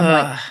cell phone?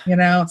 I'm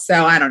like,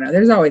 so I don't know.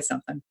 There's always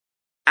something.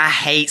 I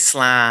hate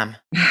slime.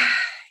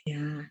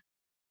 Yeah.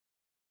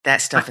 That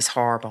stuff is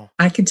horrible.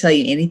 I can tell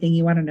you anything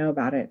you want to know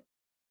about it.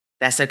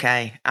 That's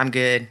okay. I'm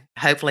good.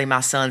 Hopefully my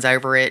son's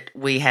over it.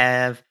 We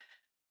have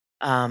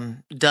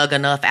dug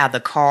enough out of the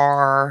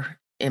car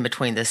in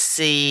between the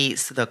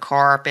seats, the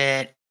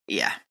carpet.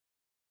 Yeah.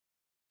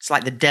 It's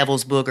like the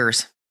devil's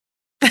boogers.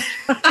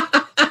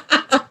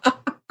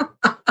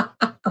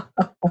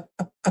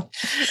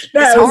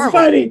 That was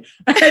funny.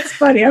 That's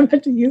funny. I'm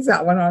going to use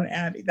that one on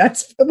Abby.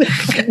 That's really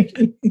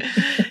funny.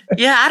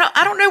 Yeah,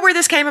 I don't know where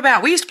this came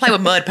about. We used to play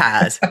with mud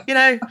pies, you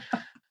know.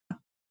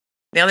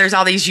 Now there's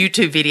all these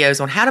YouTube videos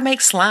on how to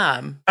make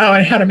slime. Oh,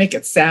 and how to make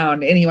it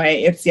sound.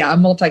 Anyway, it's a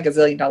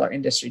multi-gazillion dollar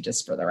industry,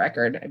 just for the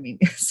record. I mean,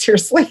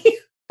 seriously.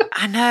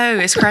 I know,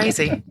 it's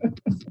crazy.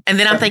 And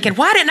then I'm thinking,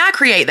 why didn't I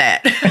create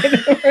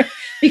that?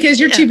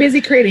 Because you're too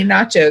busy creating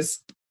nachos.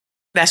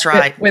 That's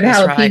right. With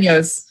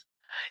jalapenos. Right.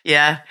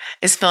 Yeah.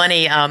 It's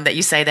funny that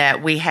you say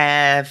that. We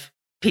have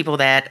people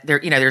that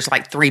there's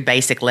like 3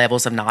 basic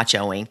levels of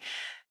nachoing.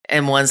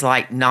 And one's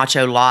like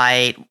nacho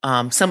light.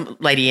 Some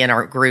lady in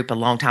our group a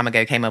long time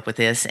ago came up with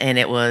this, and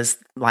it was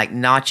like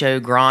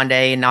nacho grande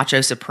and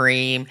nacho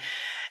supreme.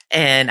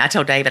 And I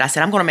told David, I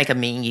said, I'm going to make a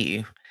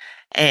menu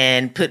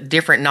and put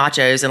different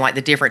nachos and like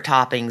the different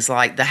toppings.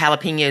 Like the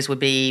jalapenos would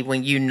be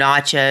when you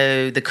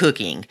nacho the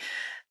cooking.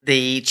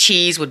 The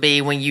cheese would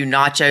be when you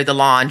nacho the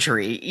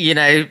laundry.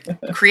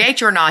 Create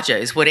your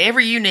nachos. Whatever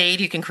you need,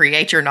 you can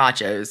create your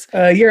nachos.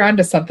 You're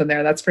onto something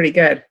there. That's pretty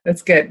good.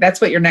 That's good. That's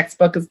what your next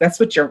book is.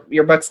 That's what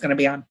your book's going to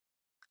be on.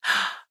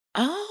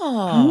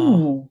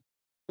 Oh,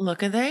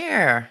 look at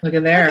there. Look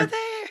at there. Look at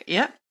there.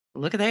 Yep.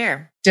 Look at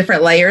there.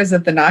 Different layers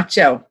of the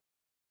nacho.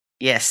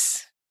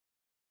 Yes.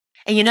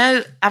 And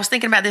I was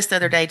thinking about this the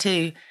other day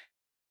too,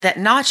 that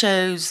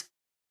nachos,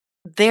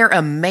 they're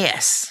a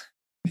mess.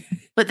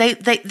 But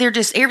they're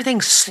just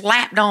everything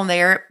slapped on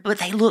there, but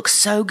they look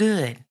so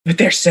good. But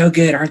they're so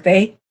good, aren't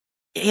they?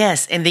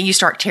 Yes. And then you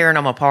start tearing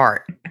them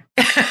apart.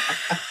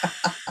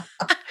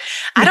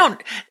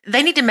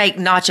 They need to make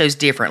nachos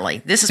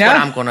differently. This is what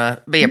I'm going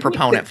to be a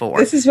proponent for.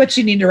 This is what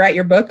you need to write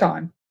your book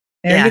on.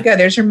 There you go.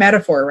 There's your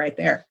metaphor right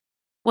there.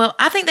 Well,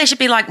 I think they should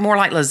be more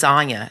like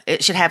lasagna.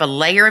 It should have a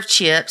layer of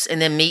chips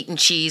and then meat and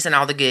cheese and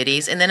all the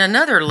goodies, and then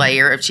another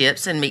layer of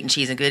chips and meat and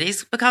cheese and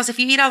goodies, because if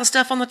you eat all the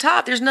stuff on the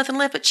top, there's nothing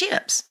left but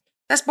chips.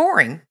 That's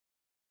boring.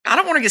 I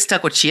don't want to get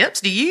stuck with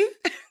chips. Do you?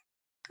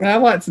 I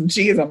want some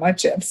cheese on my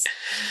chips.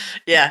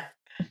 Yeah.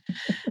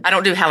 I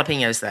don't do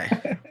jalapenos, though.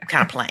 I'm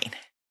kind of plain.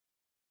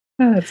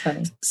 Oh, that's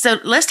funny. So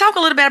let's talk a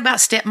little bit about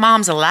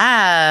Stepmoms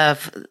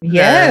Alive.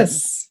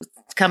 Yes.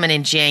 It's coming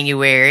in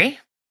January.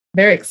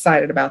 Very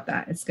excited about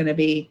that. It's going to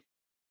be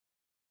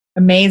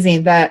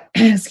amazing.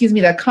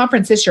 The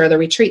conference this year, the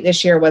retreat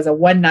this year was a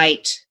one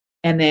night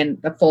and then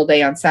the full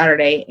day on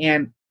Saturday.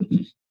 And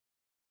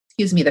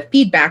the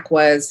feedback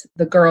was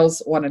the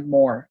girls wanted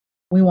more.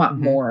 We want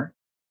more.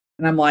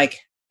 And I'm like,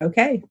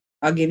 okay,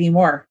 I'll give you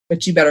more,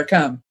 but you better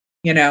come.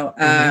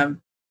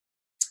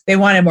 They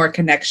wanted more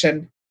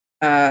connection,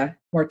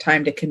 more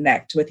time to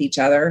connect with each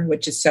other,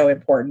 which is so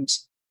important.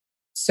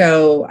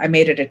 So I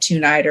made it a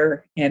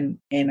 2-nighter and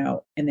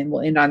then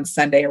we'll end on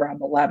Sunday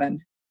around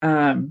 11.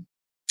 And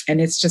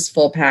it's just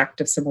full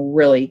packed of some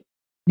really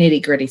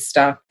nitty gritty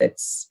stuff.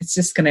 It's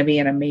just going to be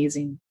an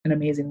amazing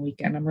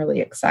weekend. I'm really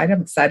excited.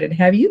 I'm excited to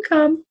have you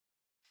come.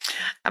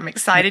 I'm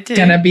excited too. It's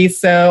going to be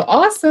so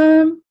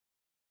awesome.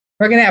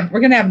 We're going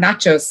to have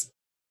nachos.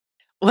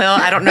 Well,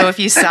 I don't know if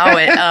you saw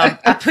it.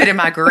 I put in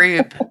my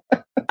group,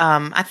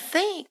 I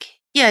think,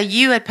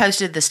 you had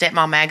posted the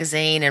Stepmom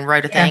magazine and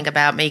wrote a thing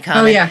about me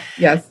coming. Oh, yeah.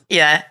 Yes.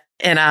 Yeah.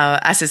 And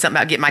I said something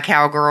about getting my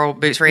cowgirl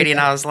boots ready. And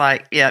I was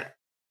like, we're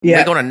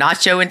going to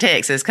nacho in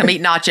Texas. Come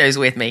eat nachos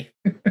with me.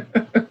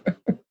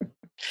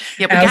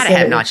 We got to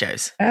have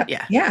nachos.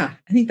 Yeah.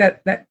 I think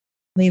that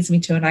leads me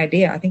to an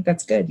idea. I think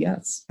that's good.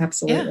 Yes,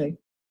 absolutely. Yeah.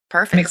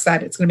 Perfect. I'm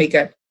excited. It's going to be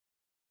good.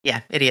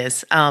 Yeah, it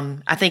is.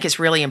 I think it's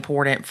really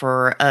important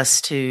for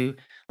us to,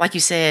 like you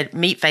said,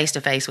 meet face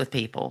to face with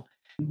people.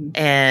 Mm-hmm.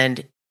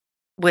 And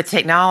with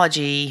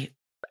technology,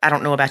 I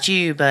don't know about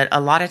you, but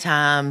a lot of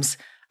times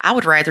I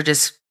would rather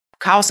just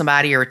call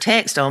somebody or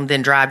text them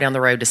than drive down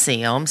the road to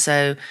see them.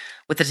 So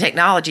with the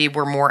technology,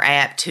 we're more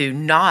apt to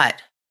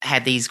not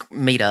have these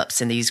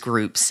meetups and these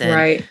groups.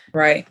 And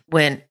right.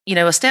 When, a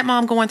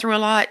stepmom going through a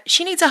lot,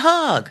 she needs a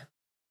hug.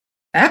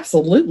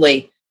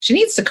 Absolutely. She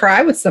needs to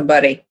cry with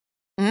somebody.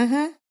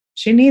 Mm-hmm.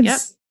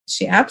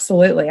 She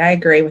absolutely, I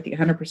agree with you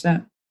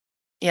 100%.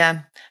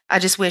 Yeah. I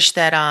just wish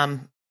that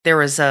there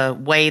was a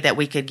way that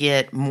we could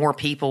get more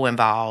people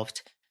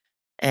involved.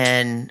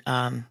 And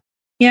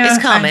it's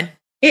coming.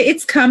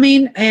 It's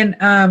coming. And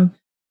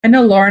I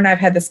know Laura and I've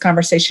had this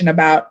conversation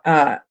about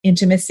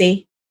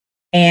intimacy.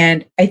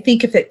 And I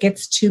think if it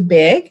gets too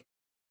big,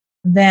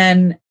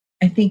 then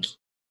I think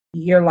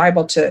you're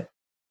liable to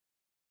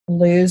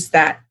lose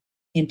that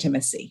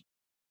intimacy.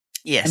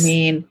 Yes. I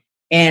mean,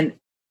 and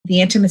the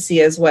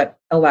intimacy is what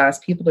allows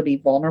people to be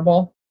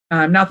vulnerable.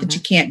 Not that you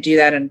can't do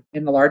that in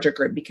the larger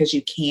group, because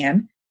you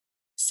can.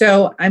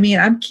 So, I mean,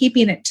 I'm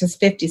keeping it to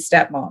 50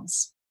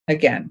 stepmoms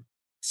again.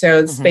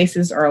 So the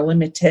spaces are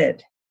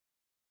limited.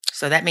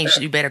 So that means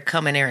you better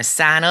come in there and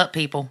sign up,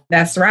 people.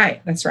 That's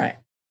right.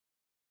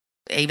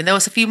 Even though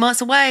it's a few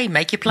months away,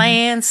 make your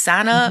plans,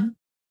 sign up.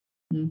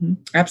 Mm-hmm.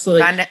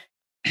 Absolutely. Find out.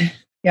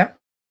 Yep.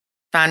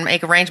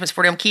 Make arrangements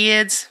for them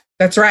kids.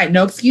 That's right.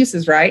 No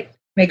excuses, right?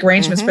 Make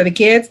arrangements for the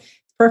kids.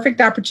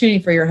 Perfect opportunity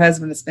for your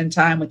husband to spend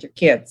time with your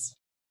kids.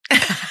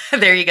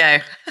 There you go.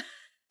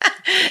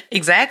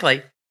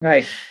 Exactly.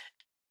 Right.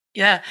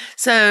 Yeah.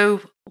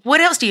 So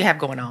what else do you have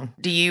going on?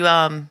 Do you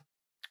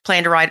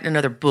plan to write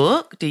another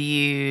book? Do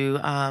you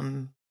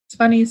It's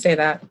funny you say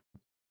that.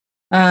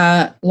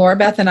 Laura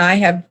Beth and I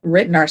have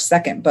written our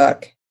second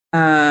book.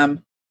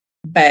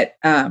 But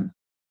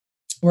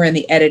we're in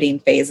the editing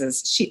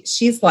phases.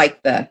 She's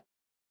like the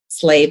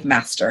slave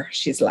master.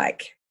 She's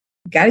like,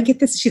 got to get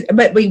this.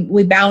 But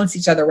we balance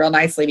each other real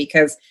nicely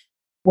because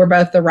we're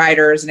both the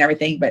writers and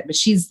everything. But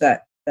she's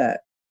the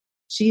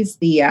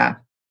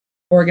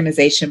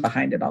organization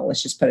behind it all.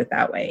 Let's just put it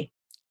that way.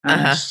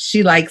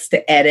 She likes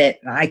to edit,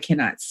 and I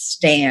cannot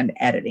stand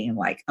editing. I'm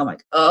like,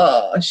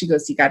 oh. She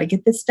goes, you got to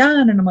get this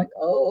done, and I'm like,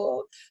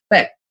 oh.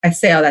 But I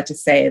say all that to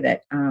say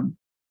that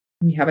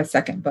we have a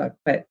second book,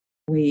 but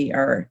we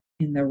are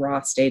in the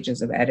raw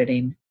stages of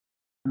editing.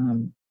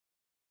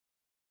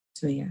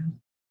 So yeah.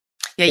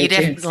 Yeah, you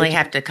definitely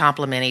have to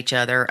complement each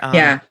other.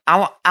 Yeah.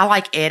 I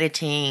like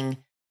editing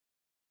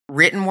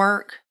written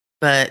work,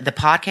 but the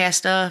podcast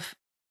stuff,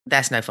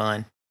 that's no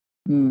fun.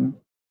 Well,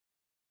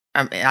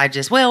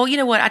 you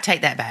know what? I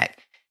take that back.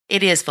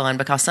 It is fun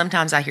because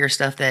sometimes I hear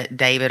stuff that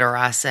David or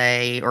I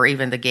say, or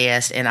even the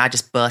guest, and I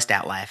just bust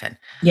out laughing.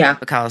 Yeah.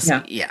 Because,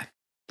 yeah.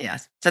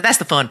 So that's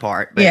the fun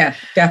part. But, yeah,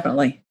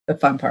 definitely. The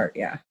fun part.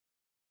 Yeah.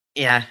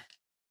 Yeah.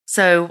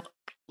 So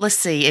let's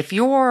see. If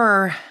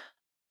your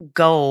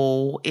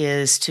goal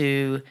is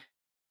to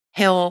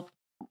help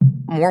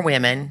more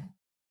women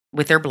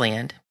with their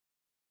blend,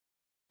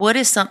 what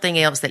is something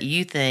else that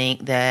you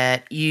think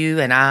that you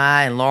and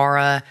I and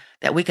Laura,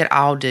 that we could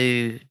all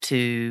do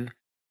to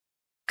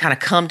kind of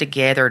come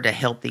together to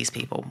help these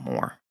people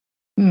more?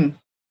 We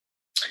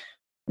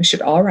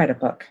should all write a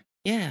book.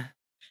 Yeah.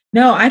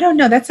 No, I don't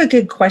know. That's a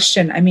good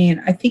question. I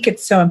mean, I think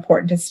it's so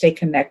important to stay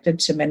connected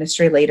to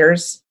ministry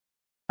leaders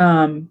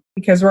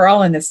because we're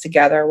all in this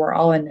together. We're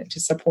all in it to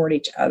support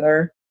each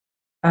other.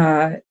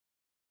 But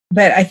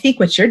I think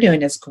what you're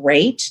doing is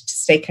great to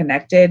stay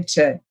connected,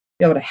 to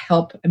be able to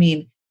help. I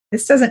mean,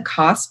 this doesn't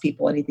cost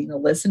people anything to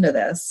listen to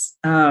this.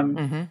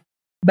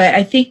 But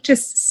I think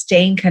just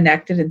staying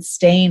connected and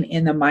staying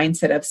in the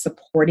mindset of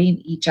supporting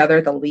each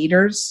other, the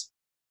leaders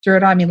through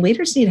it. I mean,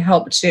 leaders need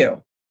help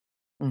too.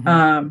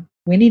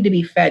 We need to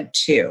be fed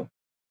too.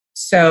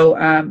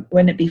 So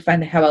wouldn't it be fun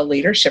to have a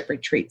leadership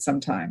retreat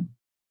sometime?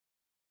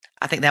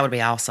 I think that would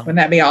be awesome. Wouldn't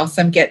that be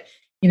awesome? Get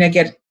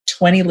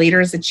 20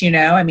 leaders that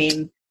I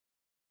mean,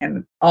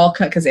 and all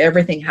because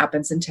everything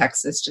happens in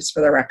Texas, just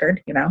for the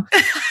record,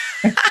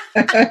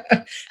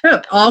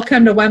 all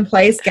come to one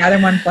place, gather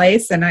in one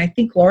place. And I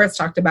think Laura's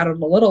talked about it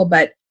a little,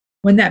 but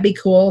wouldn't that be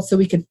cool? So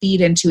we could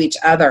feed into each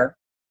other,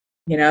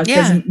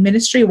 because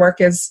ministry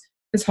work is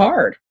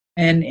hard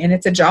and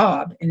it's a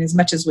job. And as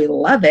much as we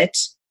love it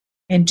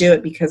and do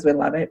it because we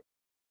love it,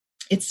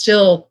 it's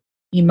still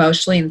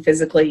emotionally and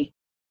physically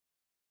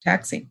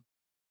taxing.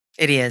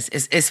 It is.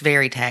 It's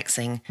very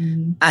taxing.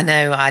 I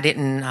know I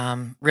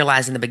didn't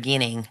realize in the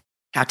beginning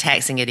how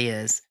taxing it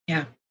is.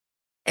 Yeah.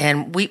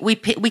 And we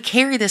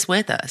carry this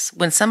with us.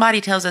 When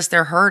somebody tells us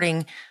they're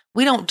hurting,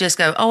 we don't just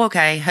go, oh,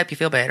 okay, hope you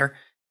feel better.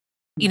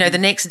 The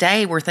next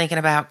day we're thinking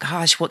about,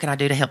 gosh, what can I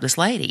do to help this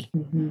lady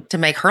to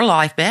make her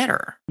life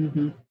better?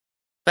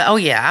 But, oh,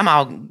 yeah, I'm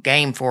all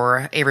game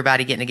for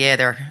everybody getting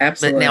together.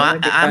 Absolutely.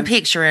 But now I'm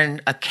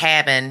picturing a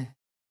cabin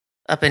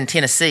up in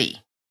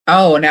Tennessee.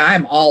 Oh, now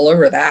I'm all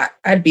over that.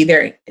 I'd be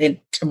there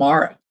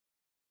tomorrow.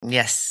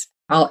 Yes.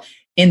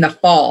 In the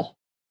fall.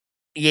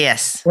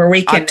 Yes. Where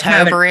we can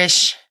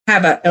October-ish.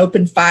 Have an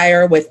open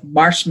fire with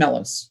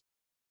marshmallows.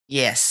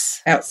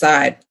 Yes.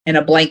 Outside and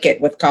a blanket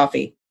with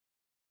coffee.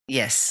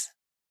 Yes.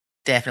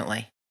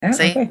 Definitely. Oh,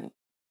 See, okay.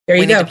 There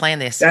you go. We need to plan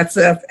this. That's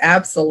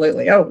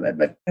absolutely. Oh,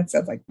 but that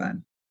sounds like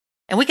fun.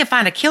 And we can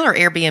find a killer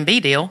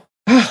Airbnb deal.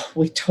 Oh,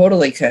 we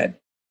totally could.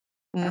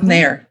 I'm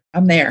there.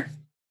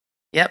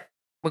 Yep.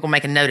 We're going to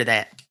make a note of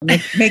that.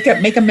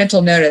 Make a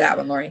mental note of that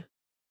one, Lori.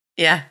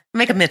 Yeah.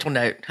 Make a mental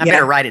note. I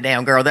better write it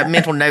down, girl. That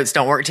mental notes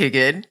don't work too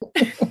good.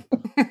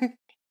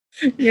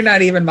 You're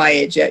not even my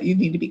age yet. You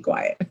need to be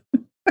quiet.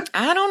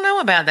 I don't know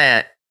about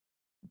that.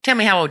 Tell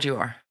me how old you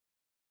are.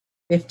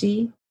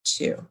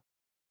 52.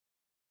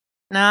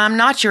 No, I'm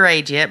not your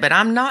age yet, but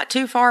I'm not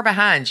too far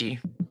behind you.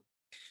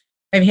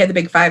 Have you had the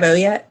big 50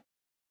 yet?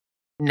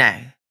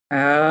 No.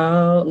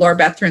 Oh, Laura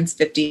Beth turns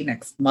 50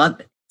 next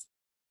month.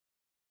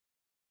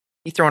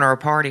 You're throwing her a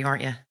party,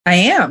 aren't you? I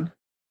am.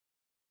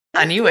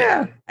 I knew it.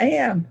 Yeah, I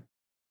am.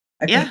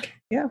 I think.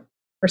 Yeah.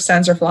 Her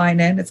sons are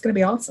flying in. It's going to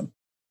be awesome.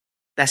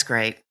 That's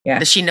great. Yeah.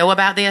 Does she know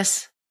about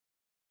this?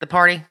 The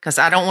party? Because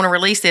I don't want to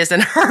release this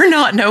and her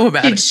not know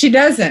about it. She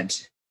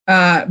doesn't.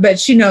 But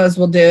she knows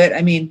we'll do it.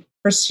 I mean,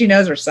 she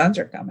knows her sons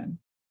are coming.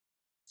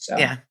 So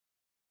yeah.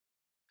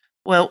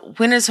 Well,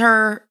 when is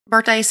her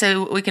birthday?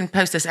 So we can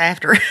post this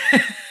after.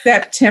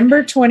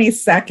 September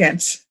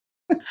 22nd.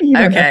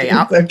 Okay.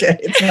 It's okay.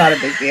 It's not a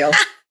big deal.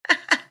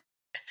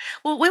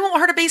 Well, we want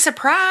her to be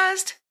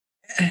surprised.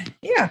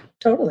 Yeah,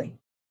 totally.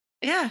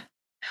 Yeah.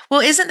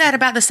 Well, isn't that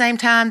about the same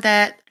time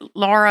that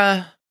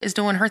Laura is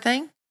doing her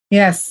thing?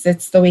 Yes,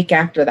 it's the week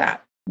after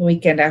that. The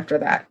weekend after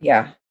that.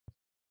 Yeah.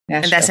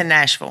 Nashville. And that's in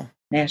Nashville.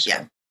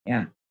 Nashville.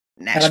 Yeah.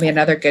 Nashville. That'll be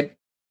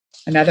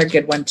another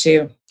good one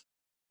too.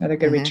 Another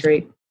good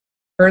retreat.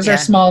 Hers are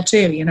small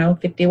too,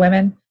 50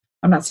 women.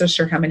 I'm not so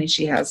sure how many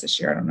she has this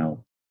year. I don't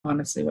know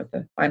honestly what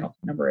the final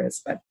number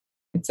is, but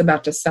it's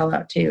about to sell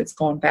out too. It's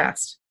going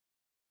fast.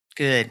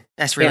 Good.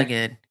 That's really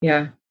good.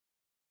 Yeah.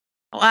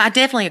 Well, I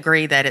definitely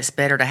agree that it's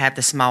better to have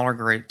the smaller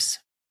groups.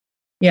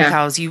 Yeah.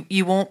 Because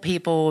you want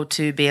people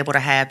to be able to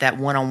have that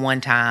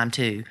one-on-one time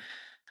too.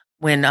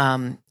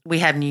 When we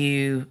have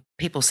new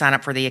people sign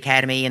up for the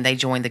academy and they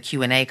join the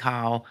Q&A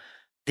call,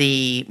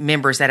 the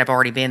members that have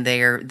already been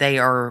there, they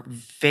are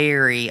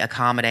very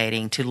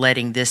accommodating to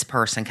letting this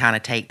person kind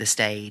of take the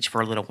stage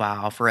for a little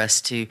while for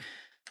us to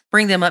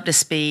bring them up to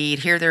speed,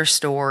 hear their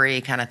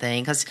story kind of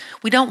thing. Because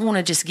we don't want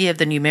to just give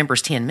the new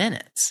members 10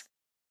 minutes.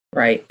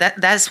 Right.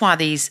 That's why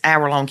these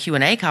hour-long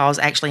Q&A calls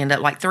actually end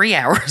up like 3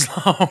 hours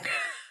long.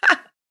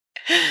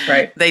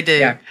 Right. They do.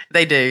 Yeah.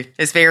 They do.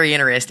 It's very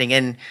interesting.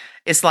 And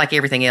it's like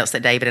everything else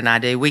that David and I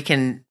do.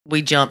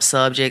 We jump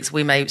subjects.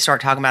 We may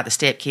start talking about the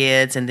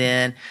stepkids, and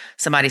then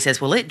somebody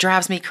says, well, it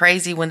drives me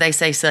crazy when they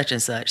say such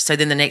and such. So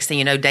then the next thing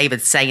you know,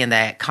 David's saying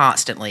that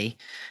constantly.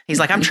 He's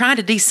like, I'm trying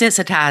to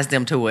desensitize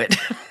them to it.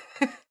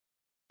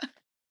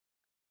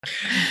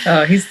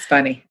 Oh, he's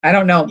funny. I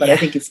don't know, but I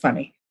think he's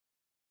funny.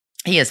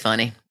 He is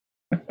funny.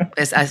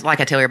 It's like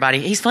I tell everybody,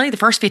 he's funny the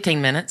first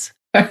 15 minutes.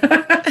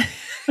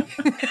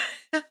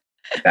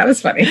 That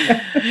was funny.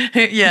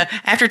 Yeah.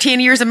 After 10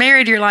 years of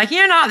marriage, you're like,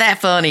 you're not that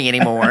funny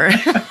anymore.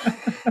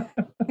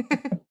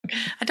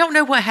 I don't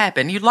know what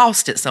happened. You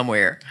lost it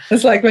somewhere.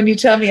 It's like when you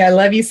tell me I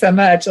love you so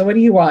much. What do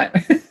you want?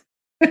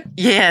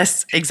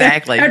 Yes,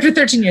 exactly. After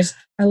 13 years,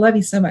 I love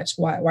you so much.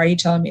 Why are you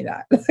telling me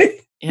that?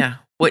 Yeah.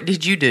 What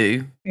did you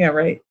do? Yeah,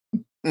 right.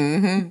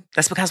 Mm-hmm.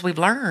 That's because we've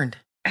learned.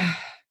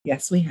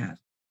 Yes, we have.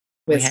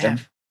 Wisdom.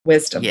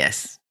 Wisdom.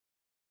 Yes.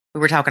 We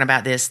were talking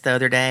about this the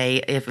other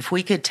day. If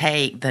we could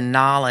take the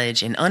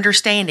knowledge and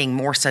understanding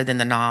more so than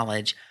the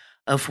knowledge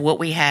of what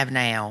we have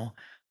now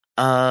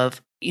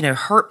of,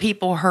 hurt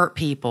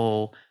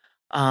people.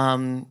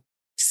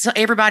 So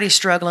everybody's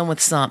struggling with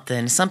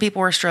something. Some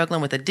people are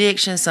struggling with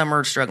addiction. Some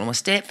are struggling with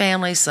step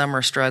families. Some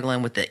are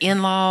struggling with the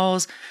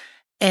in-laws.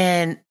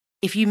 And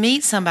if you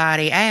meet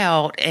somebody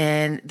out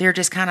and they're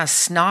just kind of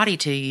snotty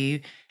to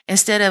you,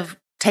 instead of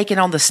taking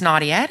on the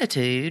snotty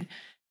attitude,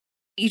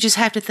 you just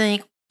have to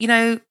think,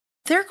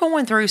 they're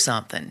going through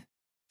something.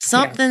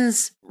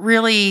 Something's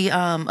really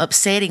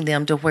upsetting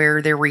them to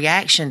where their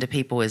reaction to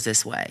people is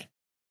this way.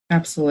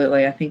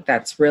 Absolutely. I think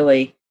that's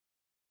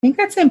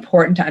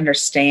important to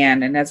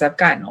understand. And as I've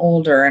gotten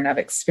older and I've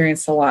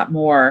experienced a lot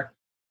more,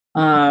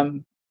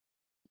 I'm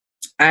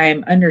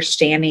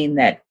understanding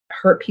that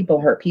hurt people.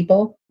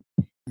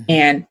 Mm-hmm.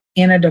 And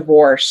in a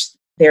divorce,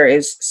 there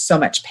is so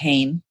much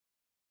pain.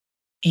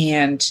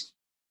 And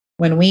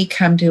when we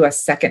come to a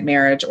second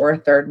marriage or a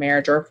third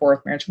marriage or a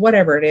fourth marriage,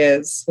 whatever it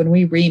is, when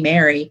we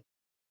remarry,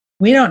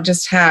 we don't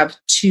just have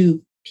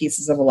 2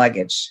 pieces of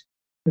luggage.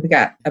 We've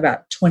got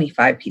about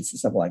 25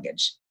 pieces of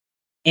luggage.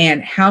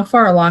 And how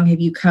far along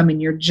have you come in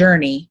your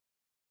journey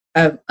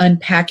of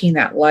unpacking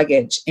that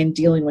luggage and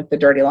dealing with the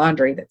dirty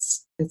laundry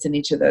that's in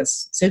each of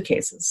those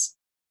suitcases?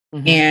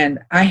 Mm-hmm. And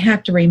I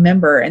have to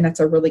remember, and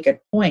that's a really good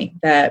point,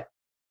 that,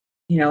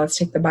 let's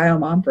take the bio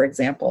mom, for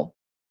example.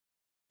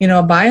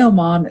 A bio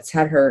mom that's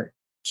had her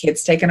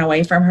kids taken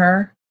away from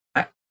her,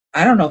 I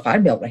don't know if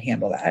I'd be able to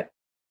handle that.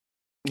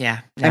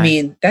 Yeah. No. I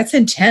mean, that's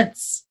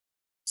intense.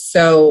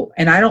 So,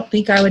 and I don't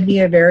think I would be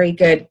a very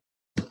good,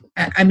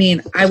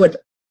 don't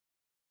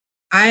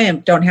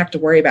have to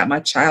worry about my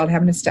child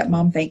having a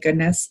stepmom, thank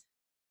goodness.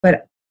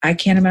 But I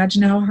can't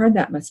imagine how hard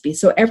that must be.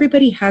 So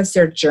everybody has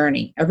their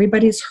journey.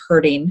 Everybody's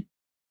hurting.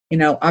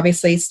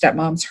 Obviously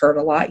stepmoms hurt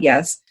a lot,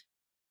 yes.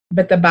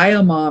 But the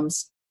bio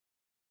moms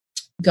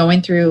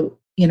going through,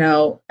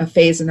 a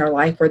phase in their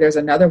life where there's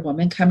another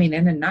woman coming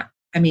in and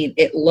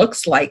it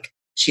looks like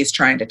she's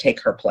trying to take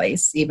her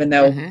place, even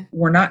though mm-hmm.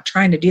 we're not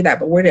trying to do that,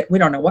 but we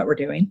don't know what we're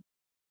doing.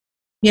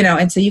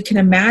 And so you can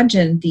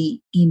imagine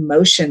the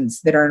emotions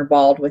that are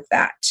involved with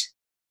that.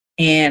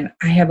 And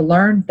I have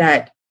learned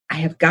that I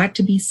have got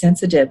to be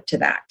sensitive to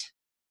that.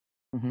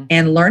 Mm-hmm.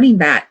 And learning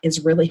that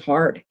is really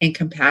hard. And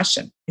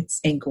compassion,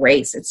 and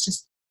grace.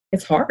 It's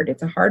hard.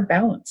 It's a hard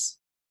balance.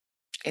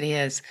 It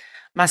is.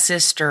 My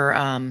sister,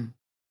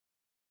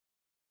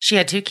 she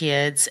had 2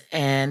 kids,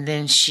 and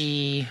then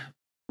she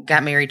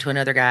got married to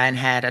another guy and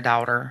had a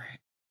daughter,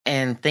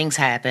 and things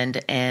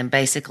happened. And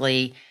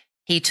basically,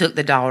 he took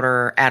the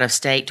daughter out of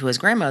state to his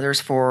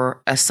grandmother's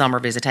for a summer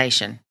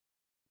visitation.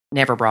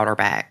 Never brought her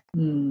back.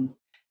 Mm.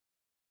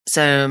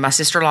 So my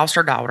sister lost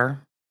her daughter.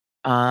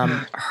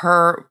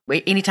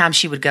 Anytime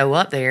she would go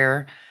up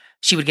there,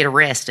 she would get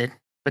arrested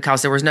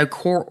because there was no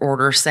court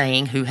order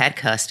saying who had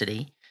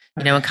custody.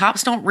 And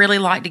cops don't really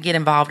like to get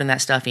involved in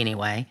that stuff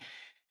anyway.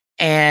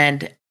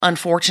 And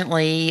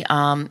unfortunately,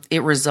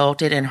 it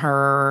resulted in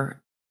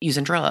her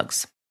using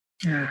drugs.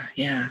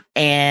 Yeah.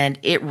 And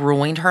it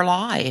ruined her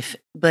life.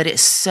 But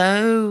it's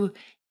so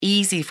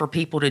easy for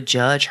people to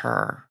judge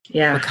her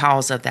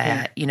because of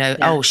that.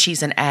 Oh,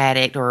 she's an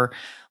addict, or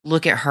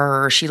look at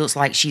her. She looks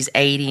like she's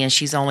 80 and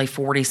she's only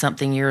 40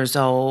 something years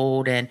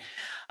old. And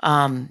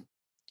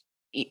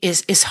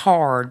it's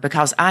hard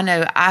because I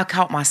know I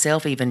caught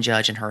myself even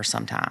judging her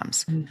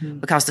sometimes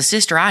because the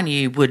sister I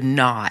knew would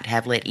not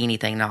have let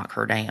anything knock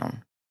her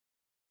down.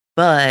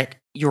 But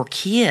your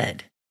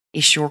kid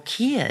is your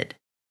kid.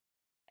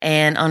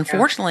 And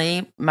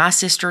unfortunately, my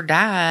sister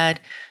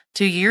died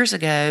 2 years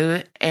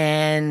ago.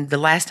 And the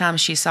last time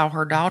she saw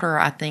her daughter,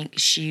 I think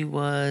she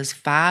was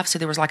 5. So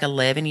there was like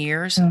 11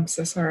 years. Oh, I'm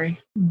so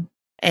sorry.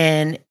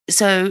 And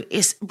so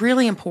it's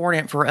really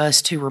important for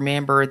us to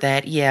remember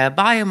that,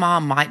 bio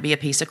mom might be a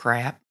piece of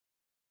crap.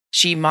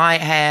 She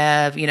might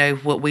have,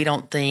 what we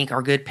don't think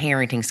are good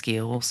parenting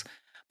skills,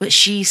 but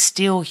she's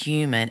still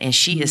human and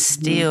she is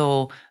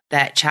still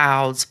that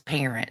child's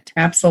parent.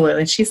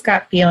 Absolutely. She's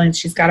got feelings.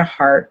 She's got a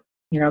heart.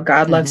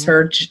 God loves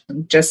her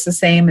just the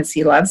same as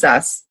he loves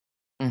us.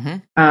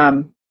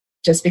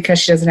 Just because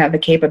she doesn't have the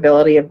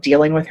capability of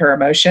dealing with her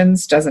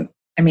emotions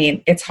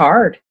it's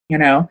hard,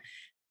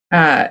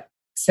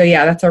 So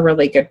that's a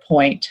really good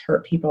point.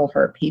 Hurt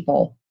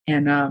people.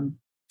 And,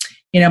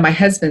 my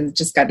husband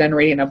just got done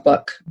reading a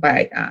book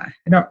by, I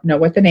don't know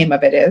what the name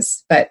of it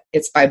is, but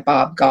it's by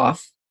Bob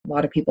Goff. A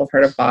lot of people have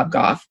heard of Bob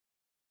Goff,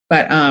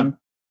 but,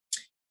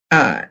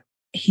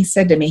 he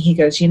said to me, he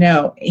goes,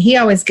 he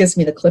always gives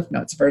me the Cliff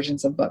Notes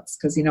versions of books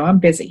because, I'm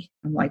busy.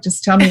 I'm like,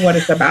 just tell me what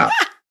it's about.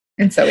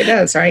 And so he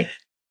does, right?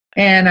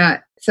 And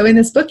so in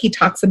this book, he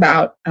talks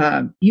about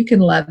you can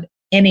love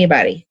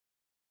anybody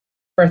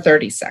for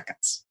 30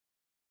 seconds.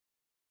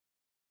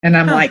 And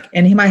I'm like,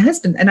 my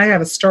husband, and I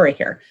have a story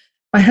here.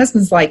 My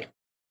husband's like,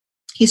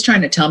 he's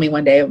trying to tell me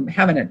one day, I'm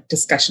having a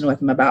discussion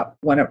with him about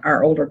one of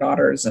our older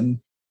daughters and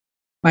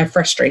my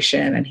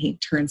frustration. And he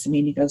turns to me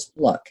and he goes,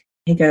 look,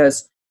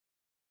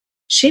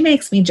 she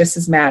makes me just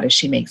as mad as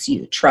she makes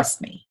you.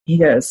 Trust me. He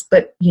goes,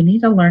 but you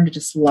need to learn to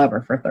just love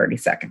her for 30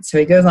 seconds. So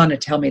he goes on to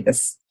tell me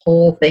this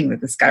whole thing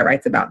that this guy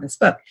writes about in this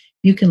book.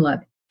 You can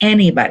love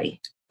anybody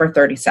for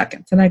 30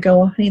 seconds. And I go,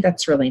 well, honey,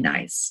 that's really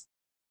nice.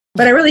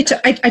 But I really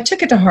I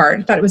took it to heart.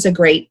 I thought it was a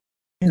great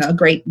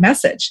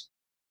message.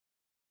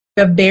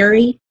 The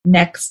very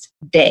next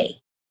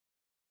day,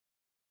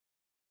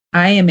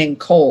 I am in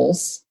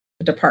Kohl's,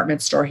 the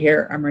department store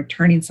here. I'm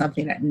returning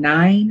something at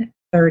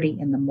 9:30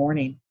 in the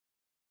morning.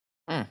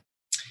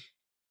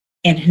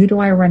 And who do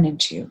I run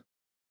into?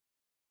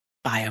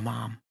 Bio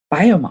mom.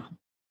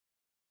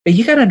 But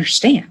you got to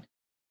understand,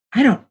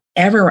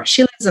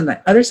 she lives on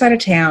the other side of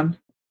town.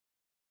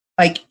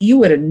 Like you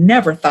would have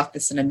never thought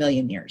this in a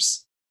million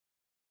years.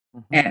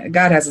 And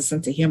God has a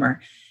sense of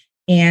humor.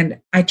 And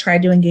I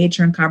tried to engage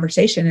her in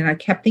conversation and I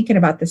kept thinking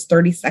about this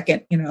 30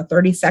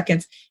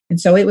 seconds. And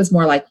so it was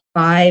more like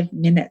 5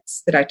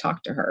 minutes that I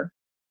talked to her.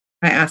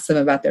 I asked them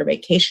about their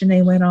vacation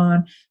they went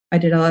on. I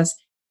did all this.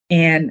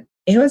 And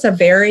it was a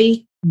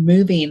very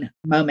moving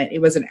moment. It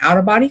was an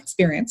out-of-body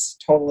experience,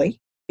 totally,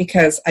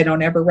 because I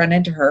don't ever run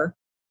into her.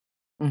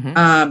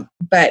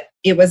 But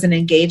it was an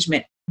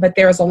engagement. But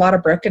there was a lot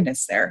of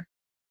brokenness there.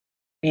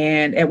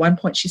 And at one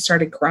point, she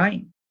started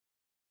crying.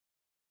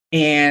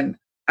 And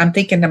I'm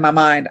thinking to my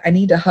mind, I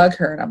need to hug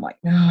her. And I'm like,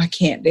 no, I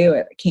can't do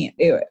it.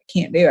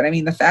 I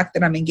mean, the fact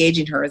that I'm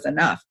engaging her is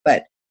enough.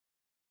 But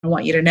I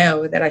want you to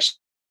know that I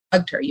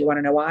hugged her. You want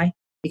to know why?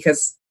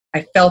 Because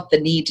I felt the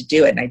need to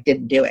do it and I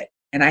didn't do it.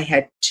 And I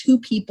had 2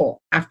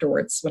 people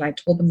afterwards, when I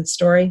told them the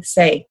story,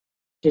 say,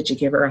 did you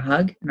give her a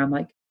hug? And I'm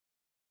like,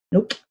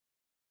 nope.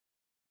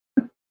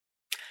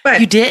 But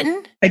you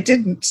didn't? I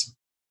didn't.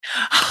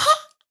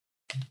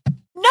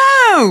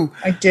 No.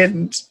 I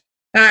didn't.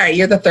 All right,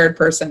 you're the 3rd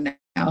person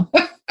now.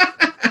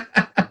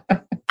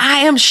 I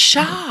am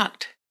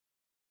shocked.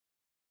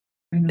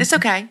 It's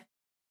okay.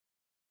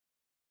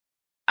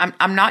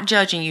 I'm not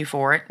judging you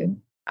for it.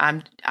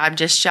 I'm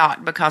just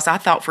shocked because I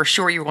thought for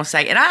sure you were going to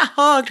say, and I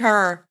hugged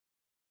her.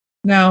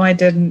 No, I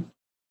didn't.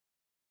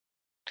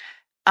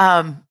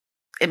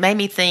 It made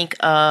me think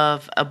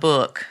of a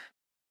book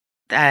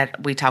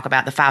that we talk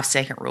about, the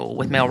 5-second rule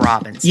with Mel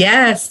Robbins.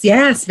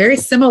 Yes. Very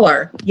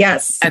similar.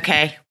 Yes.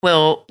 Okay.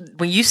 Well,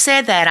 when you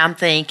said that, I'm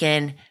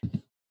thinking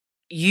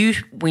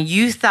when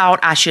you thought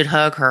I should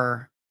hug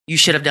her, you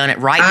should have done it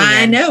right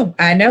then.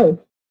 I know.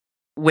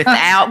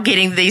 Without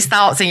getting these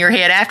thoughts in your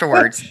head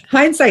afterwards.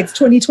 Hindsight's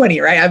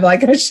 20/20, right? I'm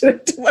like, I should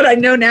have done what I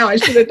know now. I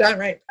should have done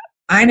right.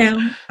 I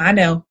know.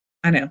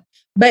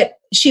 But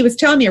she was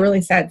telling me a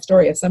really sad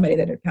story of somebody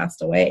that had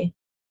passed away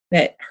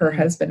that her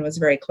husband was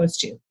very close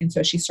to. And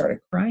so she started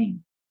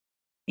crying.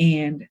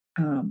 And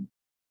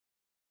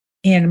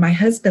my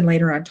husband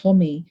later on told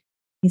me,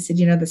 he said,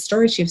 the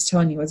story she was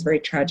telling you was very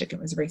tragic. It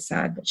was very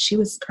sad, but she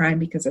was crying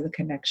because of the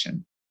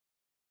connection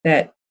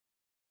that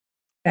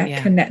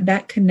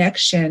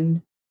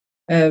connection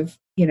of,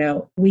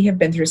 we have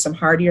been through some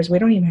hard years. We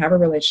don't even have a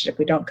relationship.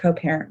 We don't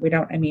co-parent.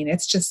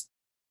 It's just,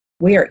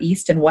 we are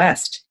East and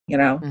West,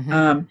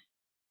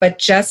 But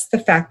just the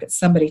fact that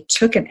somebody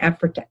took an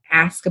effort to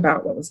ask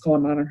about what was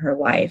going on in her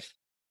life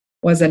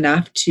was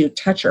enough to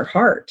touch her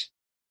heart.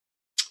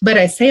 But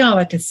I say all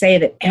that to say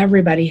that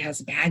everybody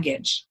has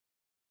baggage.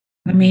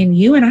 I mean,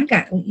 you and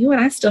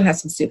I still have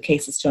some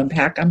suitcases to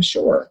unpack, I'm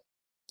sure.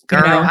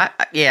 Girl, I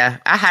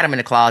had them in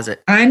the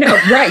closet. I know,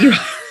 right?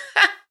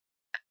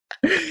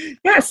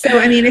 Yeah. So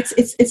I mean,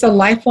 it's a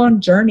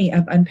lifelong journey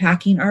of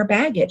unpacking our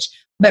baggage,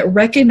 but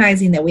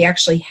recognizing that we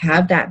actually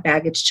have that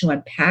baggage to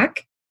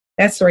unpack.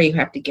 That's where you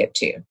have to get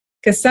to,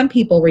 because some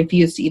people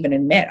refuse to even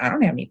admit, I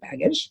don't have any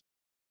baggage.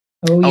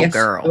 Oh yes,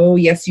 girl. Oh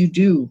yes, you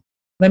do.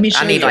 Let me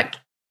show you. I need like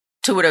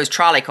 2 of those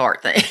trolley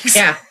cart things.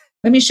 Yeah,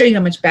 let me show you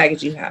how much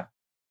baggage you have.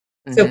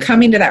 Mm-hmm. So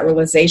coming to that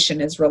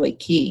realization is really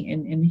key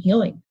in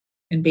healing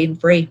and being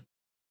free.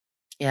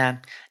 Yeah.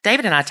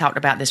 David and I talked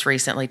about this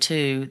recently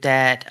too,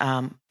 that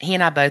he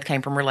and I both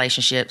came from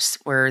relationships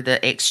where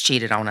the ex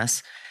cheated on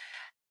us.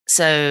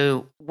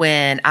 So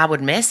when I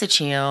would message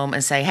him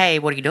and say, hey,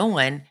 what are you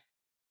doing?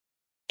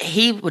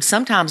 He would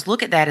sometimes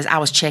look at that as I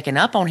was checking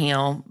up on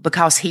him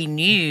because he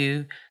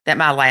knew that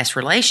my last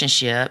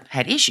relationship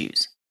had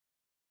issues.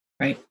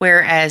 Right.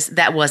 Whereas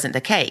that wasn't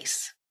the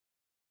case.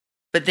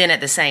 But then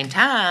at the same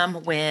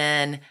time,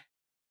 when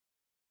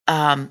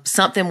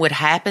something would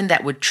happen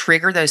that would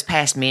trigger those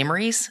past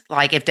memories,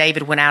 like if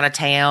David went out of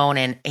town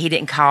and he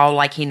didn't call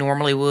like he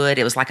normally would,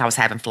 it was like I was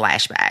having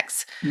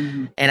flashbacks.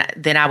 Mm-hmm. And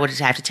then I would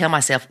have to tell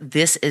myself,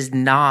 this is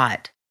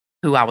not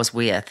who I was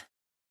with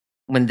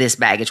when this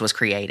baggage was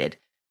created.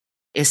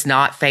 It's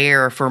not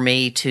fair for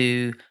me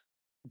to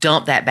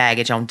dump that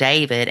baggage on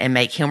David and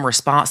make him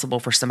responsible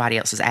for somebody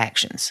else's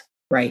actions.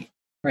 Right,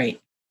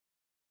 right.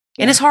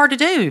 And it's hard to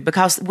do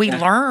because we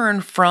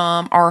learn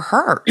from our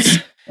hurts.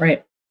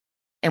 Right.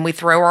 And we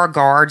throw our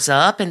guards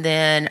up, and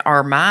then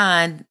our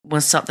mind, when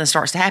something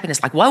starts to happen,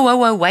 it's like, whoa, whoa,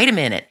 whoa, wait a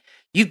minute.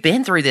 You've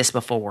been through this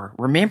before.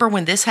 Remember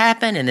when this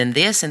happened, and then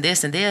this and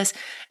this and this?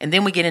 And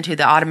then we get into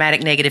the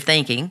automatic negative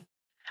thinking.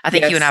 I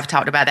think you and I have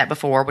talked about that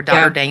before with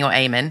Dr. Daniel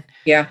Amen.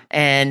 Yeah.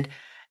 And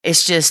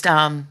it's just,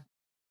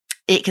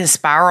 it can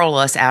spiral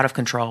us out of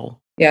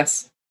control.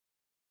 Yes.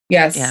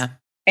 Yes. Yeah.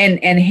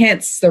 And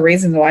hence the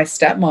reason why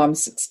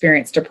stepmoms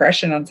experience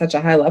depression on such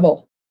a high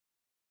level.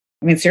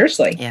 I mean,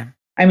 seriously. Yeah.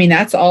 I mean,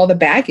 that's all the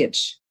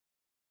baggage.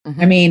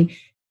 Mm-hmm. I mean,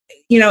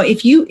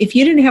 if you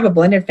didn't have a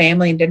blended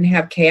family and didn't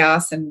have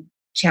chaos and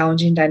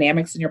challenging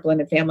dynamics in your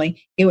blended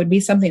family, it would be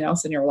something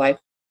else in your life.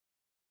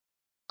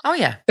 Oh,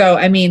 yeah. So,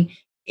 I mean,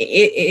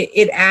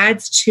 it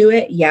adds to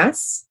it,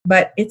 yes,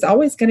 but it's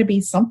always going to be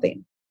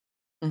something,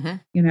 and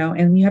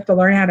you have to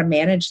learn how to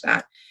manage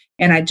that.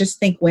 And I just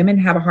think women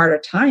have a harder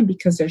time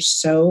because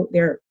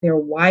they're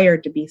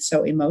wired to be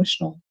so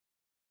emotional.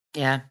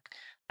 Yeah.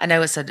 I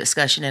know it's a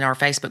discussion in our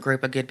Facebook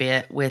group a good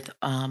bit with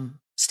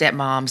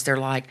stepmoms. They're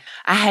like,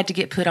 I had to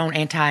get put on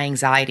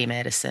anti-anxiety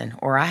medicine,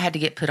 or I had to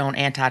get put on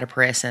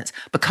antidepressants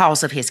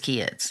because of his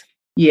kids.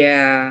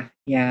 Yeah.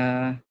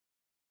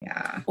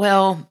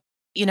 Well,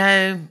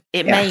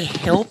 it may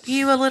help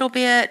you a little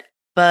bit,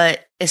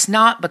 but it's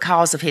not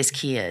because of his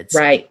kids.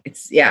 Right.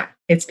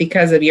 It's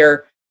because of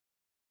your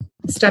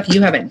stuff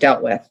you haven't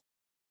dealt with.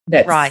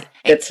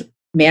 That's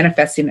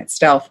manifesting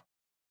itself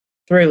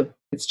through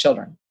its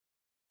children.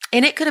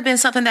 And it could have been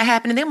something that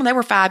happened to them when they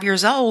were 5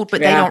 years old,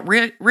 but they don't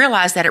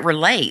realize that it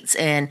relates.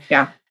 And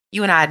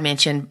you and I had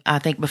mentioned, I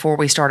think before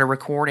we started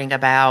recording,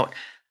 about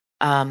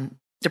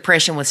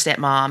depression with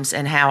stepmoms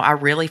and how I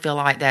really feel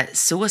like that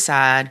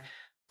suicide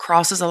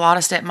crosses a lot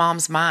of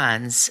stepmoms'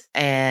 minds.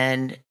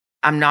 And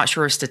I'm not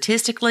sure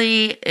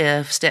statistically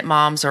if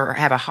stepmoms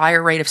have a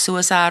higher rate of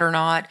suicide or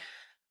not,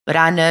 but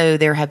I know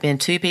there have been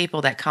 2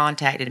 people that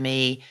contacted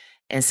me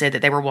and said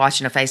that they were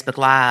watching a Facebook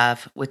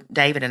Live with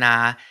David and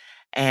I,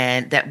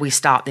 and that we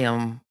stopped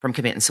them from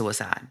committing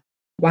suicide.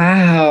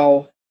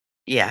 Wow.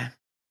 Yeah.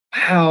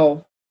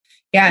 Wow.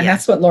 Yeah, and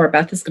that's what Laura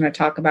Beth is going to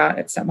talk about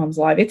at Stepmoms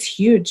Live. It's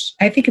huge.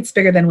 I think it's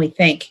bigger than we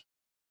think.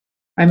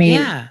 I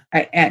mean,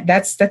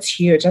 that's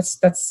huge.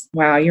 That's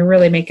wow. You're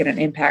really making an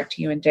impact,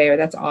 you and David.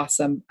 That's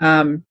awesome.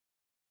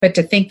 But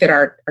to think that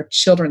our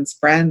children's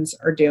friends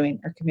are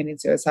committing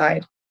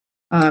suicide.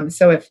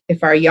 So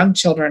if our young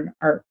children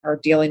are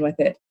dealing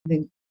with it,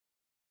 then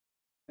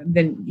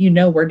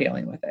we're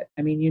dealing with it.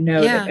 I mean,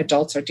 that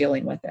adults are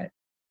dealing with it,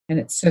 and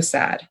it's so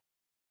sad.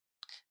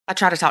 I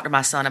try to talk to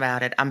my son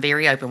about it. I'm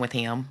very open with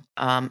him.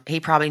 He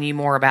probably knew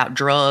more about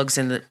drugs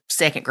in the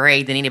 2nd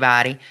grade than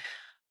anybody.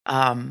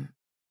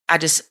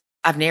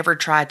 I've never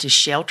tried to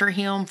shelter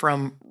him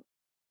from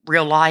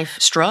real life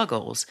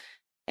struggles.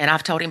 And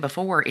I've told him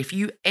before, if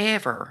you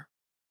ever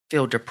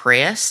feel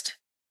depressed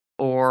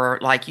or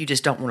like you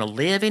just don't want to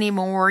live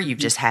anymore, you've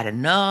just had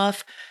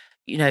enough,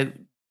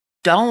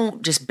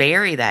 don't just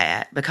bury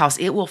that because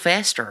it will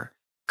fester.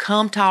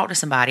 Come talk to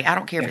somebody. I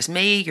don't care if it's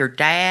me, your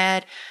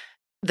dad,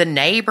 the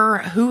neighbor,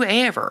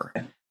 whoever.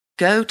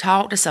 Go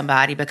talk to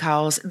somebody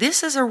because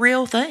this is a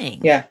real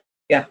thing. Yeah.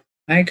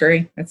 I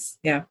agree.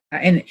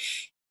 And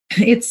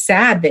it's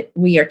sad that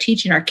we are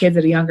teaching our kids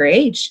at a younger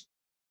age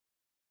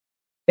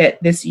that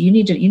you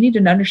need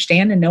to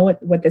understand and know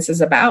what this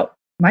is about.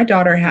 My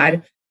daughter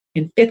had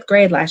in 5th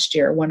grade last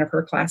year, one of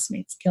her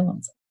classmates killed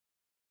himself.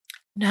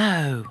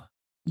 No.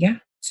 Yeah,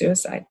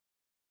 suicide.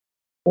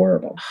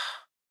 Horrible.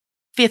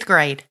 5th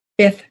grade.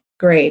 5th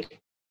grade.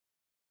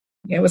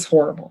 It was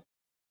horrible.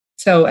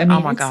 So, I mean,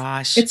 oh my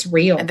gosh, it's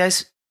real. And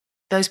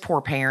those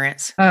poor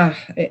parents.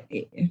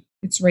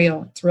 It's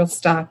real. It's real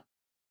stuff.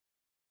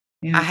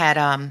 Yeah. I had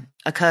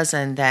a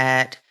cousin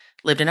that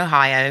lived in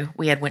Ohio.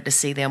 We had went to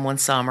see them one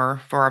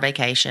summer for our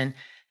vacation.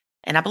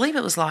 And I believe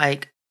it was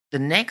like the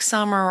next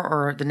summer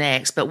or the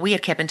next, but we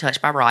had kept in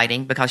touch by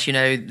writing because,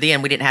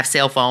 then we didn't have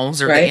cell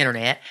phones or the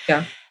internet.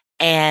 Yeah.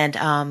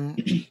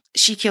 And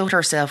she killed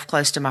herself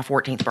close to my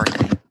 14th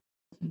birthday.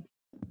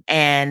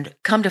 And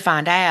come to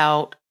find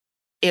out,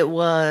 it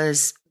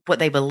was what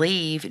they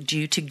believe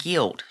due to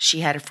guilt. She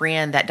had a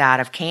friend that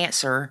died of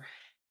cancer,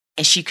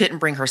 and she couldn't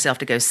bring herself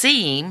to go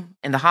see him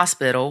in the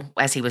hospital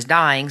as he was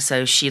dying.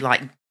 So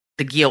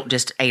the guilt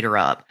just ate her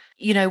up.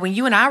 When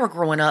you and I were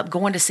growing up,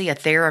 going to see a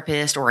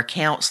therapist or a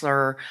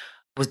counselor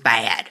was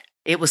bad.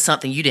 It was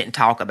something you didn't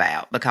talk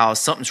about because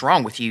something's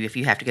wrong with you if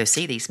you have to go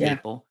see these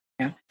people.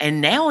 Yeah.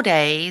 And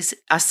nowadays,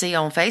 I see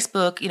on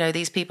Facebook,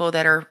 these people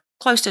that are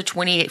close to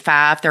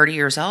 25, 30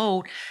 years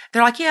old.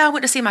 They're like, yeah, I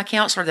went to see my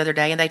counselor the other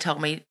day and they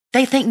told me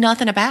they think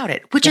nothing about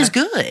it, which is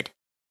good.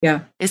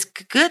 Yeah. It's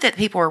good that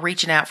people are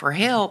reaching out for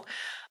help.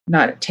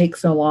 It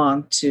takes so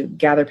long to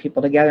gather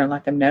people together and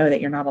let them know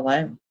that you're not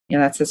alone.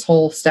 That's this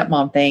whole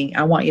stepmom thing.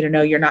 I want you to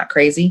know you're not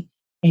crazy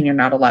and you're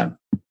not alone.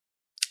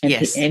 And,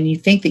 yes. And you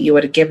think that you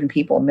would have given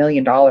people $1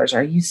 million.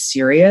 Are you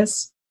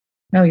serious?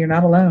 No, you're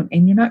not alone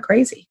and you're not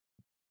crazy.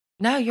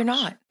 No, you're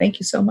not. Thank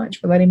you so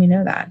much for letting me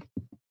know that.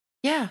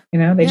 Yeah.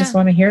 They just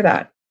want to hear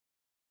that.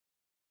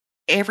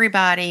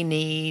 Everybody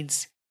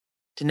needs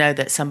to know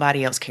that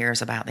somebody else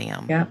cares about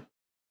them. Yeah.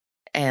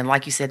 And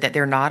like you said, that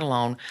they're not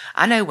alone.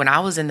 I know when I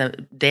was in the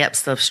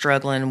depths of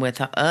struggling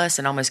with us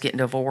and almost getting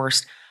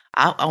divorced,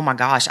 oh my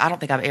gosh, I don't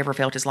think I've ever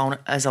felt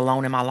as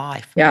alone in my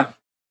life. Yeah.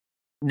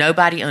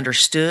 Nobody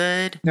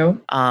understood. No.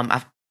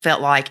 I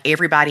felt like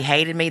everybody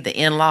hated me, the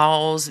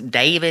in-laws,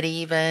 David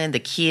even, the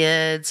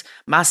kids.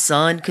 My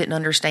son couldn't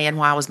understand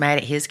why I was mad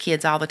at his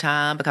kids all the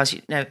time because,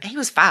 he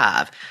was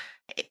 5.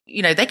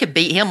 They could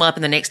beat him up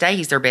and the next day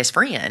he's their best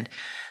friend.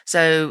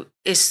 So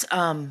it's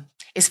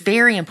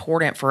very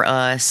important for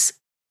us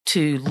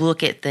to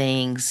look at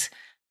things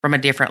from a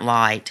different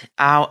light.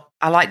 I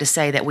like to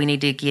say that we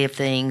need to give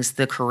things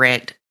the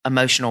correct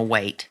emotional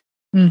weight.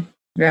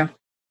 Yeah.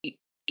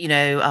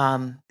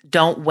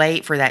 Don't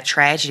wait for that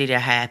tragedy to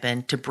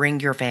happen to bring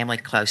your family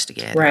close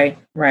together.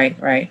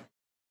 Right.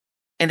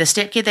 And the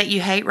stepkid that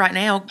you hate right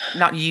now,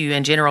 not you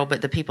in general,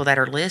 but the people that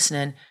are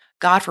listening,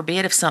 God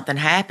forbid if something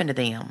happened to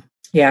them.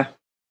 Yeah.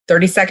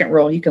 30-second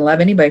rule. You can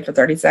love anybody for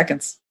 30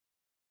 seconds.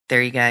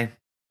 There you go.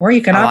 Or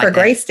you can offer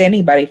grace to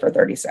anybody for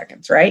 30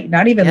 seconds, right?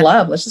 Not even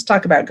love. Let's just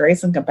talk about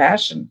grace and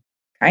compassion,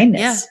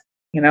 kindness,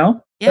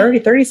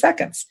 30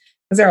 seconds.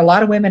 Because there are a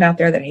lot of women out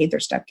there that hate their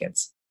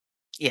stepkids.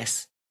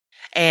 Yes.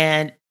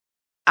 And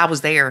I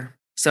was there,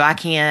 so I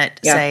can't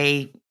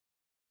say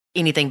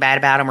anything bad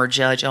about them or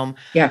judge them.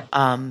 Yeah.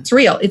 It's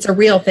real. It's a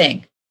real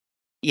thing.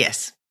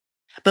 Yes.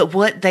 But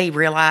what they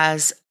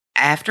realize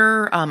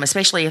after,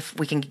 especially if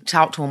we can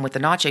talk to them with the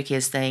Nacho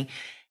Kids thing,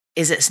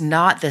 is it's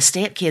not the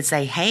stepkids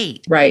they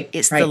hate. Right.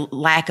 It's the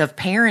lack of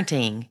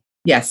parenting.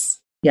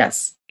 Yes. Yeah.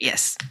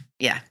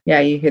 Yeah,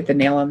 you hit the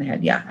nail on the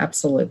head. Yeah,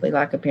 absolutely.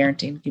 Lack of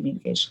parenting,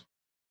 communication.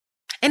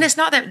 And it's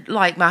not that,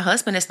 like my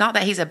husband, it's not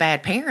that he's a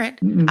bad parent.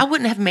 Mm-mm. I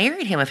wouldn't have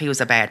married him if he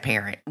was a bad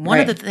parent. One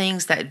of the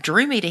things that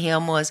drew me to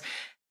him was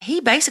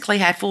he basically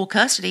had full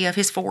custody of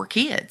his 4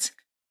 kids.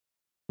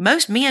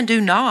 Most men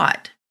do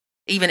not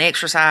even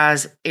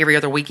exercise every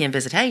other weekend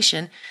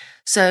visitation.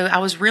 So I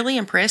was really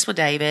impressed with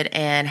David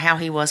and how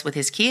he was with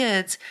his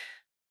kids.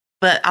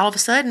 But all of a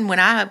sudden, when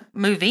I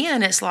move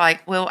in, it's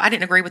like, well, I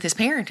didn't agree with his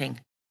parenting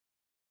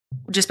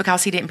just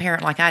because he didn't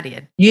parent like I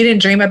did. You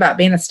didn't dream about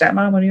being a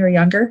stepmom when you were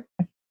younger?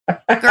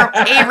 Girl,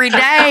 every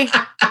day.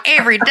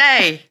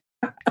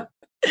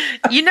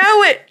 You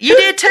know it. You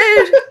did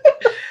too.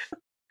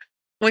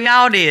 We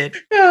all did.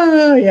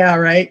 Oh, yeah,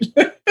 right.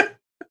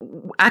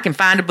 I can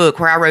find a book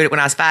where I wrote it when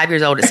I was 5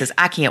 years old. It says,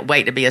 I can't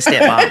wait to be a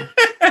stepmom.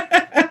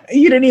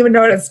 You didn't even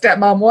know what a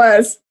stepmom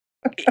was.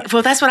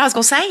 Well, that's what I was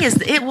going to say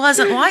is it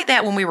wasn't like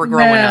that when we were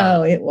growing up.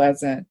 No, it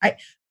wasn't.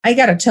 I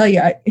got to tell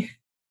you,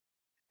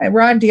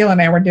 Ron Deal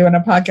and I were doing a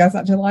podcast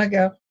not too long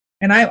ago,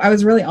 and I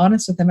was really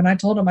honest with him, and I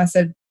told him, I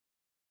said,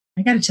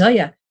 I got to tell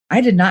you,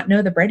 I did not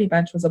know the Brady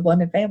Bunch was a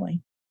blended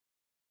family.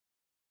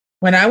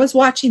 When I was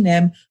watching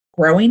them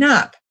growing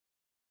up,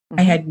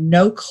 I had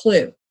no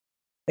clue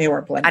they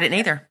were blended. I didn't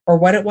either. Or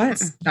what it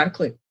was. Not a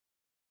clue.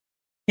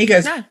 He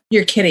goes, no.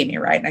 You're kidding me,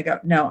 right? And I go,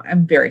 no,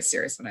 I'm very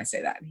serious when I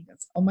say that. And he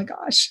goes, oh my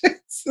gosh.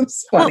 It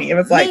was funny. Well,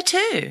 it was like, me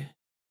too.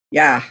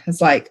 Yeah.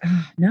 It's like,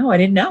 oh, no, I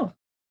didn't know.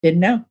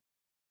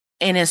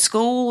 And in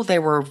school,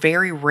 there were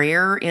very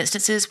rare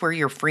instances where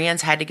your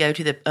friends had to go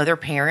to the other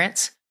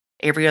parents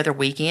every other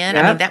weekend.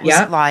 I mean, that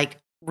was like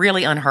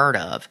really unheard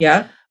of.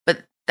 Yeah.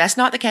 But that's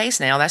not the case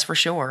now. That's for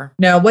sure.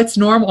 No, what's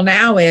normal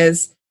now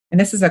is, and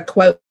this is a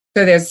quote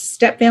So there's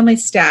step family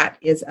stat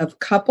is of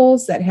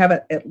couples that have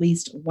at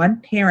least one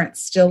parent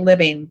still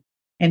living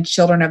and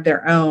children of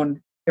their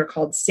own. They're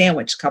called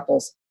sandwich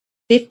couples.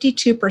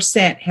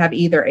 52% have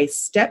either a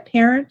step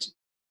parent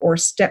or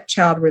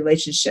stepchild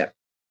relationship.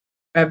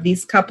 Of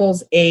these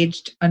couples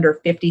aged under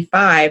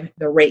 55,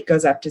 the rate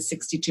goes up to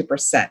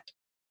 62%.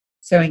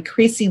 So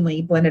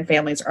increasingly, blended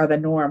families are the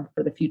norm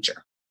for the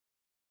future.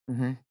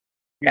 Mm-hmm.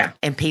 Yeah.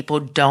 And people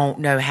don't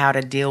know how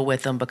to deal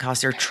with them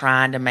because they're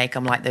trying to make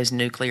them like those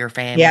nuclear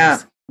families. Yeah,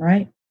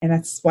 right. And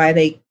that's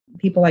why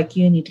people like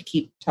you need to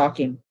keep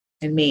talking,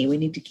 and me. We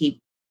need to keep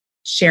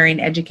sharing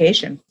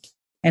education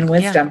and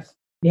wisdom.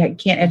 Yeah. You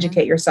can't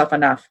educate yourself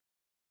enough.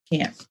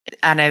 Can't.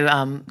 I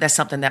know that's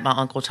something that my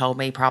uncle told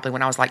me probably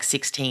when I was like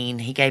 16.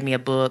 He gave me a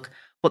book.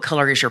 What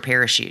color is your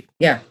parachute?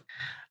 Yeah.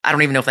 I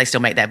don't even know if they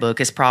still make that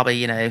book. It's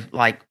probably,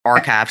 like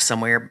archived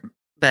somewhere.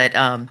 But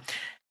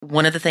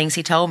one of the things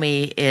he told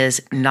me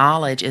is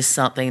knowledge is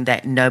something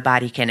that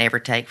nobody can ever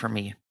take from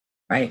you.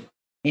 Right.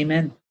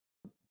 Amen.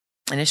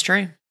 And it's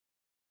true.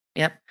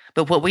 Yep.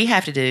 But what we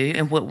have to do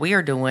and what we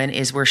are doing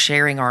is we're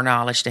sharing our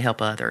knowledge to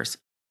help others.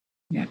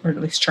 Yeah. Or at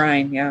least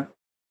trying. Yeah.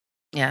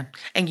 Yeah.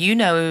 And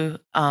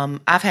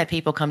I've had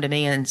people come to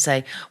me and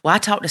say, well, I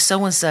talked to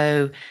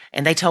so-and-so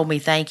and they told me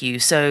thank you.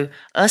 So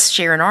us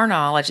sharing our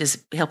knowledge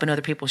is helping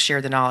other people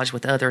share the knowledge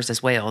with others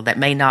as well that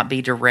may not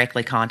be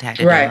directly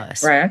contacted to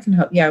us. Right. I can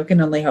hope. Yeah. We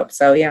can only hope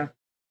so. Yeah.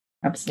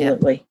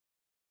 Absolutely. Yep.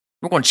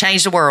 We're going to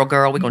change the world,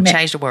 girl. We're going to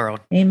change the world.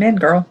 Amen,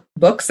 girl.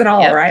 Books and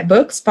all, right?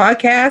 Books,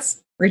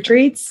 podcasts,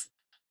 retreats.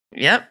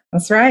 Yep.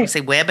 That's right.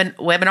 See,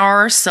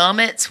 webinars,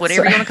 summits,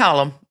 whatever you want to call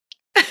them.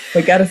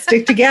 We got to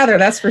stick together.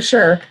 That's for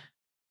sure.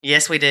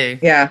 Yes, we do.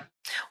 Yeah.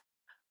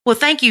 Well,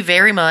 thank you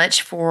very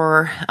much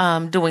for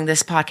doing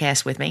this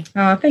podcast with me.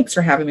 Oh, thanks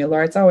for having me,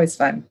 Laura. It's always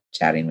fun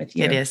chatting with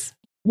you. It is.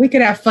 We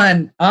could have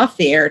fun off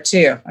the air,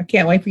 too. I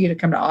can't wait for you to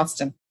come to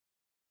Austin.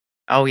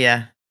 Oh,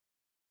 yeah.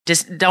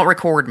 Just don't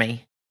record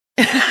me.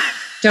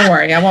 Don't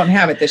worry. I won't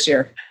have it this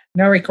year.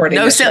 No recording.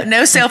 No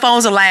cell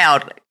phones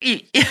allowed.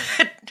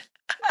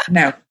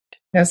 No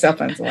cell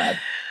phones allowed.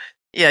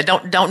 Yeah,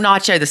 don't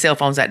nacho the cell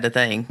phones at the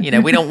thing.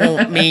 We don't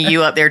want me and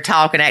you up there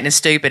talking, acting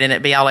stupid, and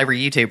it be all over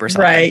YouTube or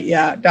something. Right,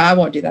 yeah. No, I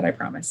won't do that, I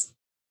promise.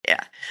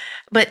 Yeah.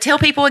 But tell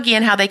people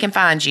again how they can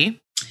find you.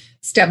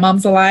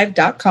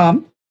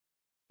 Stepmomsalive.com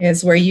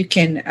is where you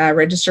can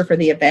register for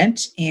the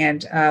event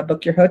and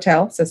book your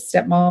hotel. So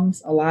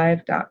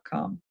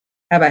stepmomsalive.com.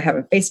 I have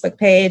a Facebook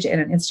page and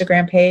an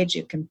Instagram page.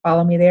 You can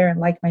follow me there and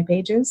like my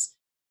pages.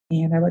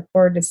 And I look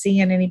forward to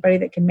seeing anybody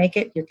that can make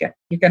it. You're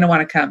going to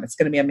want to come. It's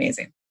going to be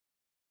amazing.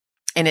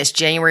 And it's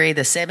January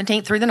the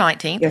 17th through the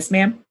 19th. Yes,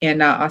 ma'am.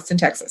 In Austin,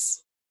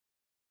 Texas.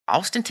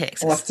 Austin,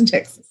 Texas. Austin,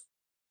 Texas.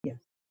 Yeah.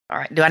 All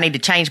right. Do I need to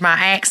change my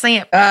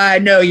accent?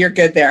 No, you're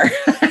good there.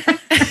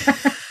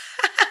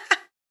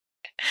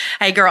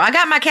 Hey, girl, I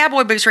got my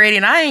cowboy boots ready,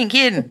 and I ain't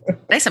kidding.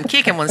 They some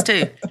kicking ones,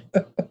 too.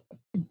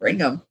 Bring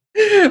them.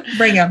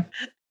 Bring them.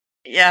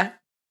 Yeah.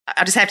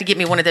 I just have to get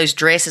me one of those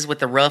dresses with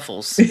the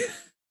ruffles.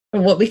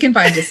 Well, we can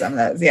find you some of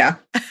those. Yeah.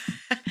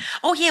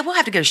 Oh, yeah. We'll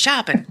have to go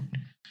shopping.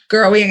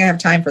 Girl, we ain't gonna have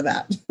time for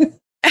that.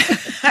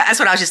 That's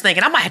what I was just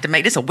thinking. I might have to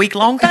make this a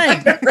week-long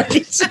thing.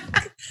 Right.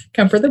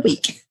 Come for the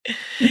week.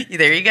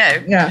 There you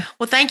go. Yeah.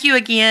 Well, thank you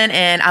again,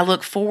 and I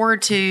look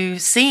forward to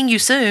seeing you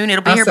soon.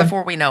 It'll be here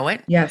before we know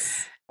it.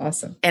 Yes.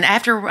 Awesome. And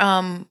after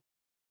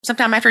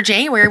sometime after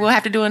January, we'll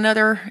have to do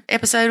another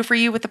episode for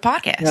you with the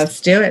podcast.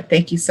 Let's do it.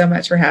 Thank you so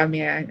much for having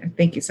me. I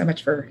thank you so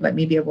much for letting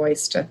me be a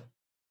voice to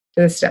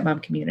the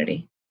stepmom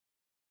community.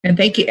 And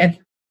thank you. And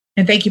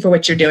thank you for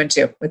what you're doing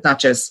too with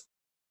nachos.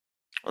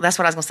 Well, that's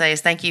what I was going to say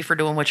is thank you for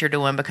doing what you're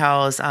doing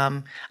because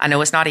I know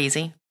it's not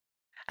easy.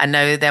 I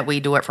know that we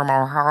do it from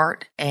our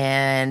heart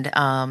and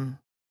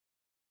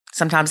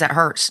sometimes that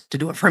hurts to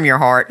do it from your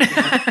heart.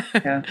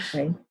 Yeah.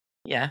 Right.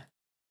 Yeah.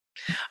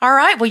 All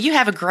right. Well, you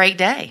have a great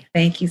day.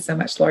 Thank you so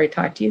much, Lori.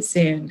 Talk to you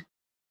soon.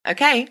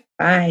 Okay.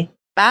 Bye.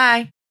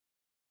 Bye.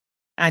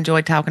 I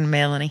enjoyed talking to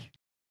Melanie.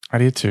 I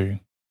did too.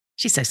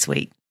 She's so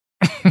sweet.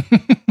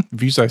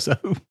 If you say so.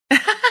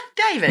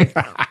 David.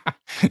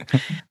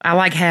 I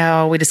like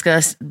how we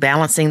discussed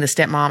balancing the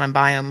stepmom and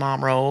bio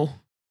mom role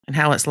and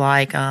how it's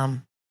like, I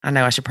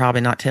know I should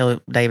probably not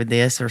tell David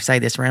this or say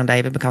this around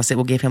David because it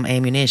will give him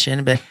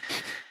ammunition, but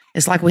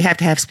it's like we have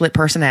to have split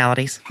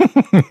personalities.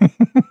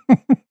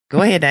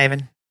 Go ahead,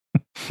 David.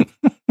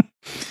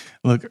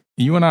 Look,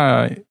 you and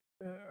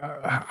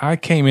I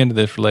came into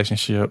this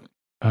relationship,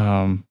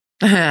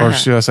 or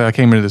should I say I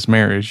came into this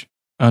marriage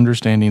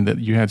understanding that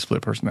you had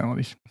split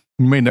personalities.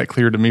 You made that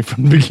clear to me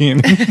from the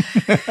beginning.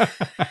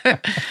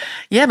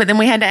 Yeah, but then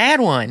we had to add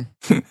one.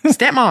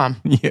 Stepmom.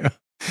 Yeah.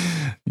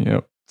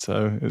 Yep.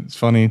 So it's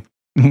funny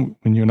when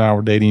you and I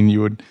were dating,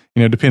 you would,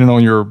 depending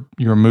on your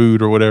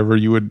mood or whatever,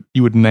 you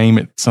would name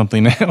it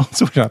something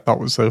else, which I thought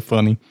was so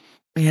funny.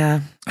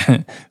 Yeah.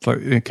 It's like,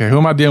 okay, who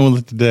am I dealing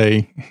with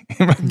today?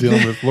 Am I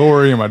dealing with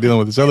Lori? Am I dealing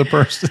with this other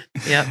person?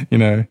 Yeah.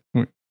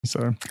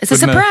 So it's a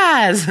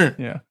surprise. No,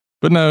 yeah.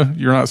 But no,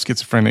 you're not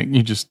schizophrenic.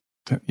 You just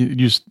You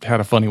just had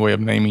a funny way of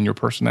naming your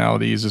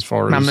personalities as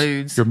far My as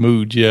moods. your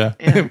mood. Yeah.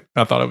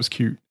 I thought it was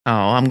cute. Oh,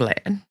 I'm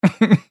glad.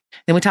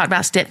 Then we talked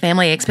about step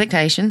family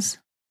expectations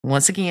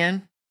once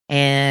again,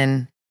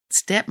 and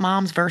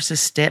stepmoms versus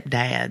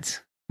stepdads.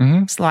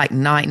 Mm-hmm. It's like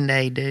night and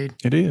day, dude.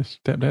 It is.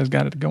 Stepdad's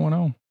got it going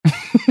on.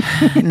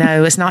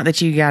 No, it's not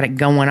that you got it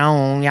going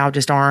on. Y'all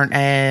just aren't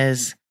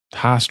as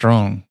high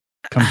strung,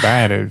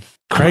 combative,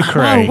 cray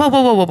cray.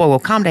 Whoa.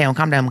 Calm down.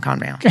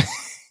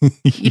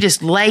 You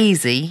just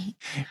lazy,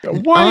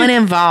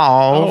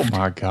 uninvolved. Oh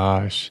my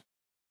gosh.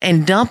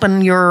 And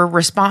dumping your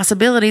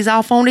responsibilities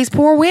off on these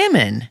poor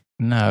women.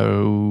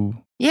 No.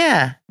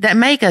 Yeah. That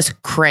make us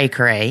cray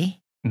cray.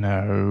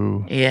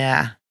 No.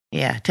 Yeah.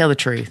 Tell the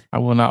truth. I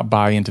will not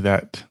buy into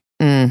that.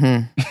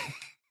 Mm-hmm.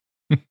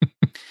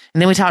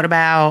 And then we talked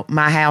about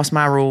my house,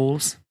 my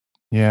rules.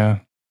 Yeah.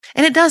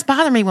 And it does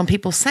bother me when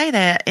people say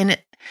that.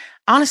 And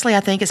honestly, I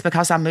think it's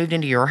because I moved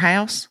into your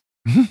house.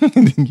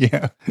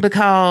 Yeah.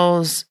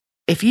 Because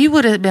if you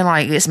would have been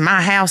like, it's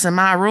my house and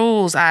my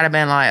rules, I'd have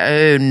been like,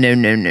 oh,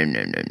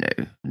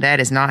 no. That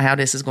is not how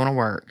this is going to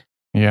work.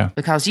 Yeah.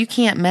 Because you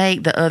can't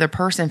make the other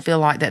person feel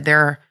like that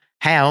their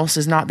house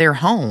is not their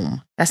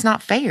home. That's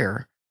not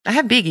fair. I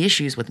have big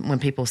issues with when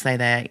people say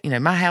that,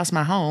 my house,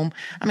 my home.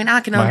 I mean, I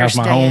can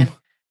understand. My house, my home.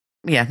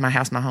 Yeah, my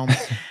house, my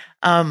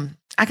home.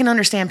 I can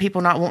understand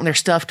people not wanting their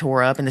stuff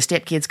tore up, and the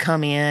stepkids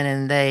come in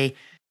and they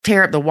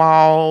tear up the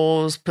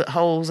walls, put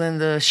holes in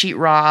the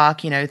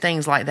sheetrock,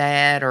 things like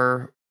that,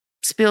 or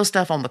spill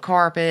stuff on the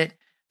carpet.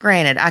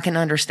 Granted, I can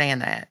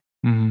understand that.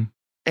 Mm-hmm.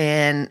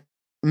 And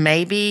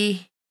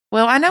maybe,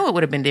 I know it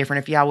would have been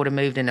different if y'all would have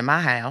moved into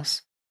my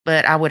house,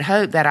 but I would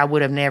hope that I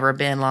would have never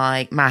been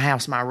like, my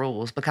house, my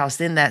rules, because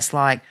then that's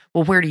like,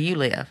 well, where do you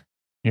live?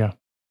 Yeah.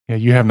 Yeah,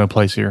 you have no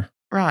place here.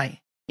 Right.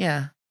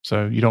 Yeah.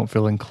 So you don't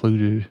feel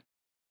included.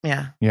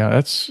 Yeah. Yeah,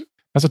 that's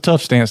a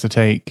tough stance to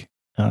take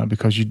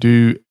because you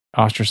do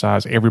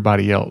ostracize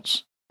everybody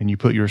else and you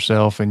put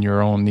yourself and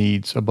your own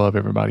needs above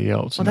everybody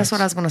else. Well, that's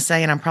what I was going to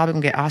say, and I'm probably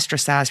going to get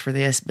ostracized for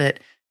this, but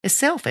it's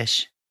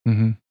selfish.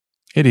 Mm-hmm.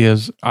 It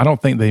is. I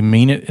don't think they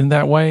mean it in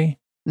that way.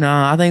 No,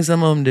 I think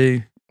some of them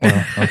do.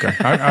 Well, okay.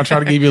 I'll try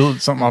to give you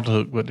something off the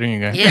hook, but there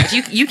you go. Yeah,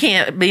 you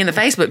can't be in the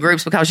Facebook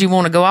groups because you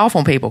want to go off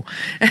on people.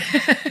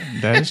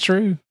 That is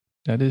true.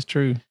 That is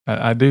true.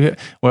 I do.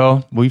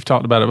 Well, we've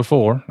talked about it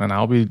before, and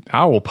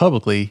I will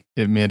publicly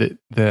admit it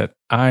that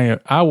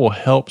I will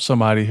help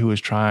somebody who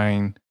is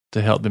trying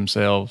to help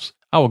themselves.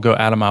 I will go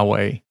out of my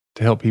way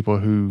to help people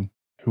who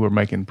are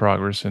making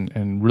progress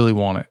and really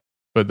want it.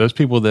 But those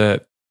people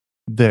that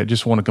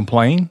just want to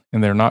complain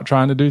and they're not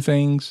trying to do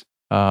things,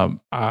 I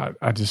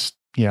just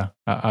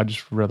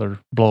rather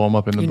blow them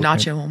up in the. You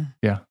nacho them.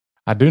 Yeah,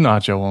 I do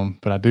nacho them,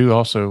 but I do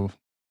also.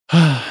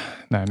 No,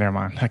 never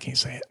mind. I can't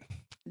say it.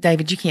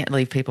 David, you can't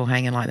leave people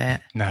hanging like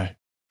that. No.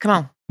 Come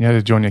on. You have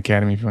to join the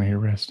academy if you want to hear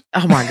the rest.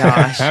 Oh, my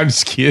gosh. I'm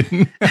just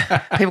kidding.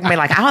 People can be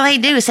like, all they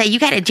do is say, you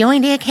got to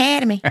join the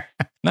academy.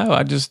 No,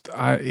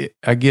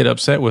 I get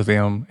upset with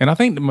them. And I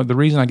think the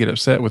reason I get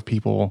upset with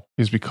people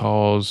is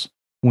because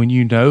when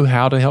you know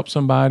how to help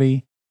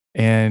somebody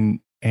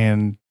and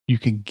you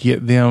can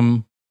get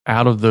them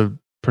out of the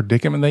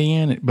predicament they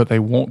in, but they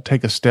won't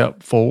take a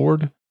step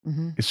forward,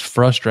 it's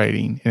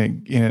frustrating.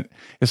 And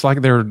it's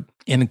like they're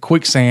in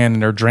quicksand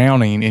and they're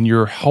drowning and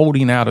you're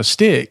holding out a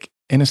stick.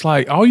 And it's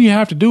like, all you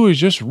have to do is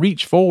just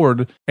reach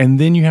forward and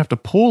then you have to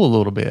pull a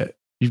little bit.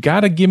 You've got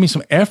to give me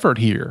some effort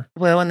here.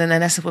 Well, and then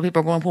that's what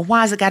people are going, well,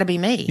 why has it got to be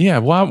me? Yeah,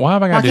 why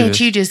have I got to do this? Why can't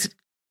you just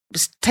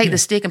take the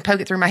stick and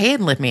poke it through my head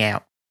and lift me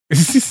out?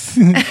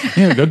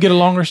 Go get a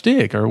longer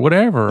stick or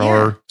whatever. Yeah.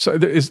 Or so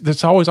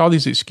there's always all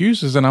these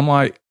excuses. And I'm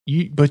like,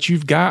 but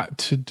you've got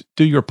to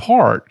do your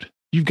part.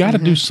 You've got to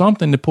do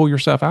something to pull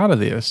yourself out of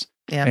this.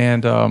 Yeah.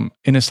 And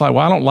it's like,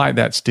 well, I don't like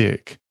that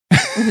stick.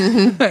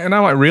 And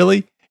I'm like,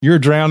 really? You're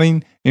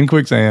drowning in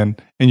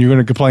quicksand and you're going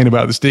to complain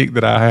about the stick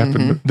that I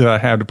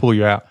have to pull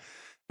you out.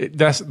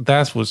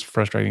 That's what's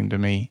frustrating to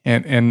me.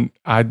 And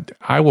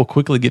I will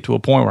quickly get to a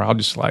point where I'll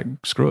just like,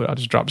 screw it. I'll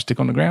just drop the stick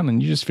on the ground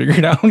and you just figure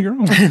it out on your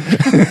own.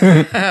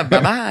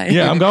 Bye-bye.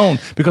 Yeah, I'm gone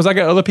because I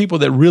got other people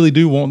that really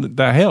do want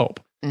that help.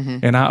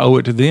 And I owe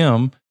it to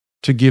them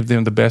to give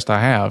them the best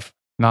I have,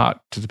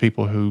 not to the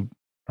people who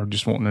are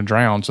just wanting to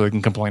drown so they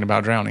can complain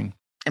about drowning.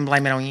 And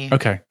blame it on you.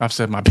 Okay, I've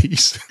said my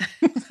piece.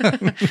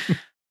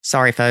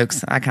 Sorry,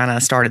 folks. I kind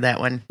of started that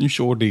one. You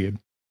sure did.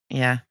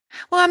 Yeah.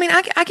 Well, I mean,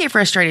 I get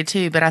frustrated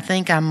too, but I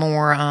think I'm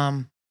more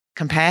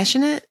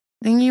compassionate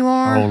than you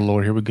are. Oh,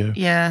 Lord, here we go.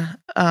 Yeah.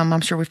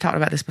 I'm sure we've talked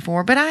about this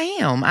before, but I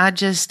am.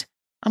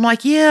 I'm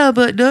like, yeah,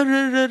 but da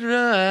da da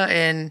da.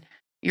 And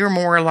you're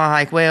more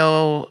like,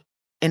 well,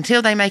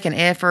 until they make an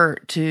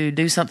effort to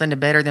do something to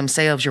better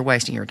themselves, you're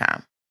wasting your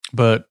time.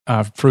 But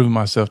I've proven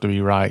myself to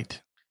be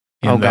right.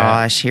 Oh,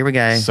 gosh. Here we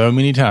go. So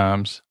many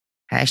times.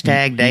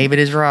 Hashtag David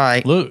is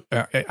right. Look,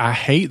 I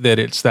hate that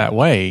it's that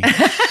way.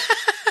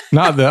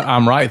 Not the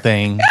I'm right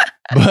thing,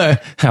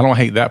 but I don't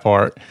hate that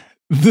part.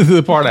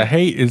 The part I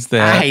hate is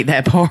that... I hate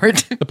that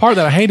part. The part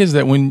that I hate is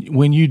that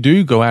when you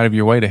do go out of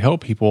your way to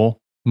help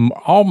people,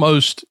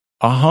 almost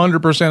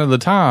 100% of the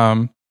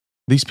time,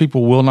 These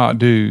people will not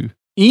do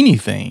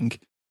anything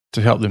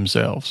to help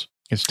themselves.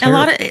 It's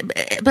terrible.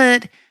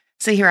 But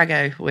see, here I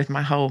go with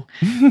my whole,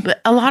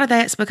 but a lot of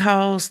that's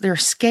because they're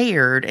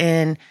scared.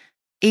 And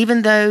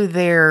even though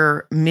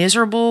they're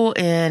miserable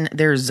in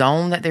their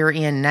zone that they're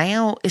in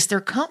now, it's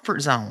their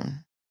comfort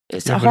zone.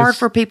 It's hard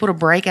for people to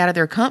break out of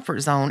their comfort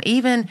zone.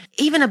 Even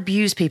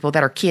abused people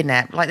that are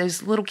kidnapped, like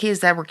those little kids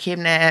that were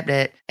kidnapped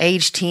at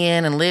age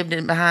 10 and lived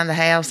behind the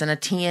house in a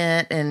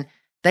tent, and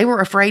they were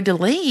afraid to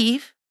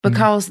leave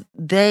because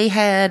they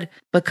had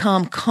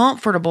become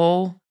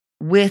comfortable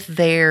with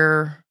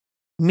their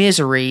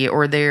misery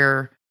or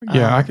their...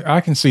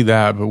 I can see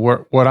that. But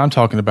what I'm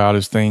talking about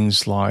is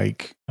things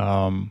like,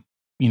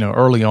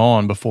 early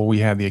on before we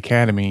had the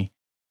academy,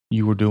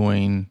 you were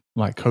doing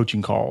like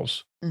coaching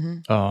calls.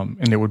 And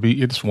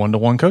it's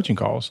one-to-one coaching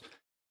calls,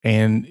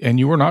 and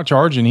you were not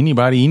charging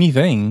anybody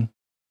anything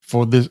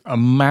for a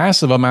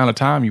massive amount of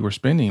time you were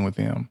spending with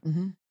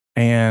them.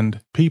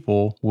 And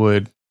people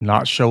would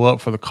not show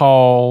up for the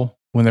call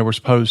when they were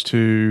supposed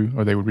to,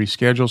 or they would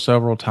reschedule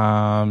several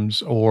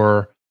times,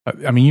 or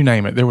you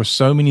name it. There were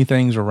so many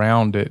things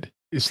around it.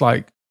 It's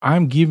like,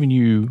 I'm giving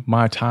you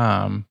my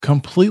time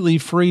completely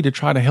free to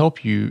try to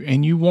help you,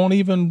 and you won't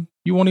even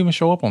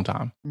show up on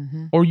time,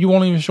 or you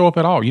won't even show up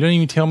at all. You don't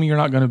even tell me you're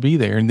not going to be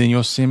there. And then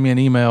you'll send me an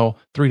email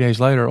 3 days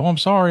later. Oh, I'm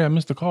sorry, I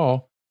missed the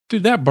call.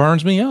 Dude, that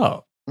burns me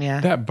up.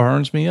 Yeah. That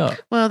burns me up.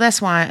 Well, that's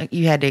why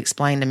you had to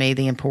explain to me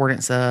the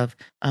importance of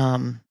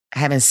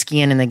having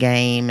skin in the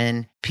game,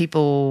 and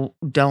people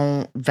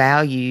don't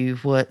value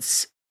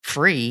what's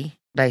free,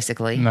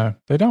 basically. No,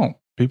 they don't.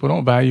 People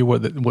don't value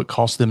what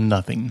costs them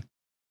nothing.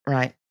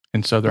 Right.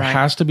 And so there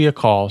has to be a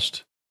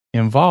cost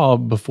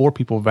involved before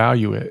people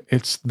value it.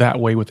 It's that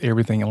way with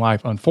everything in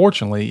life.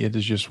 Unfortunately, it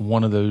is just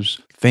one of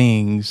those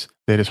things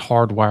that is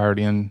hardwired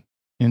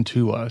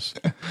into us.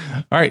 All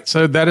right.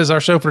 So that is our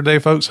show for today,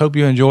 folks. Hope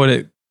you enjoyed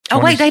it. Oh,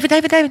 wait, David.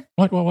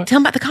 What? Tell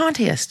them about the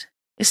contest.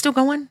 It's still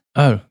going?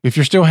 Oh, if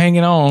you're still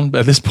hanging on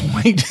at this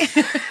point.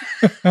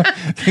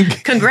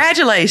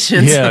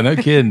 Congratulations. Yeah, no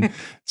kidding.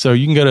 So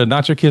you can go to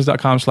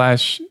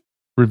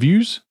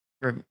nachokids.com/reviews.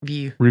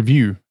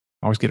 Review.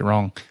 I always get it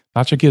wrong.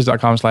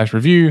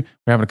 nachokids.com/review.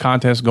 We're having a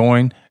contest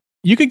going.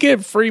 You could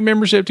get free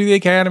membership to the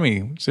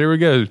Academy. So here we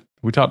go.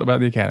 We talked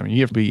about the Academy.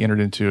 You have to be entered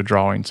into a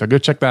drawing. So go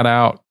check that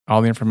out.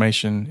 All the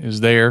information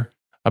is there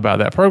about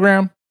that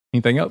program.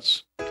 Anything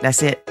else?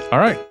 That's it. All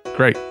right.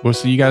 Great. We'll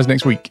see you guys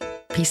next week.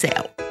 Peace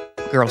out,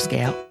 Girl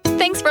Scout.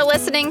 Thanks for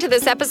listening to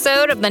this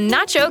episode of the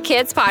Nacho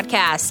Kids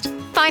Podcast.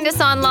 Find us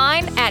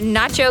online at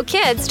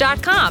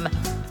nachokids.com.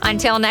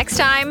 Until next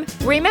time,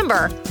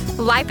 remember,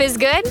 life is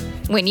good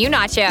when you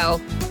nacho.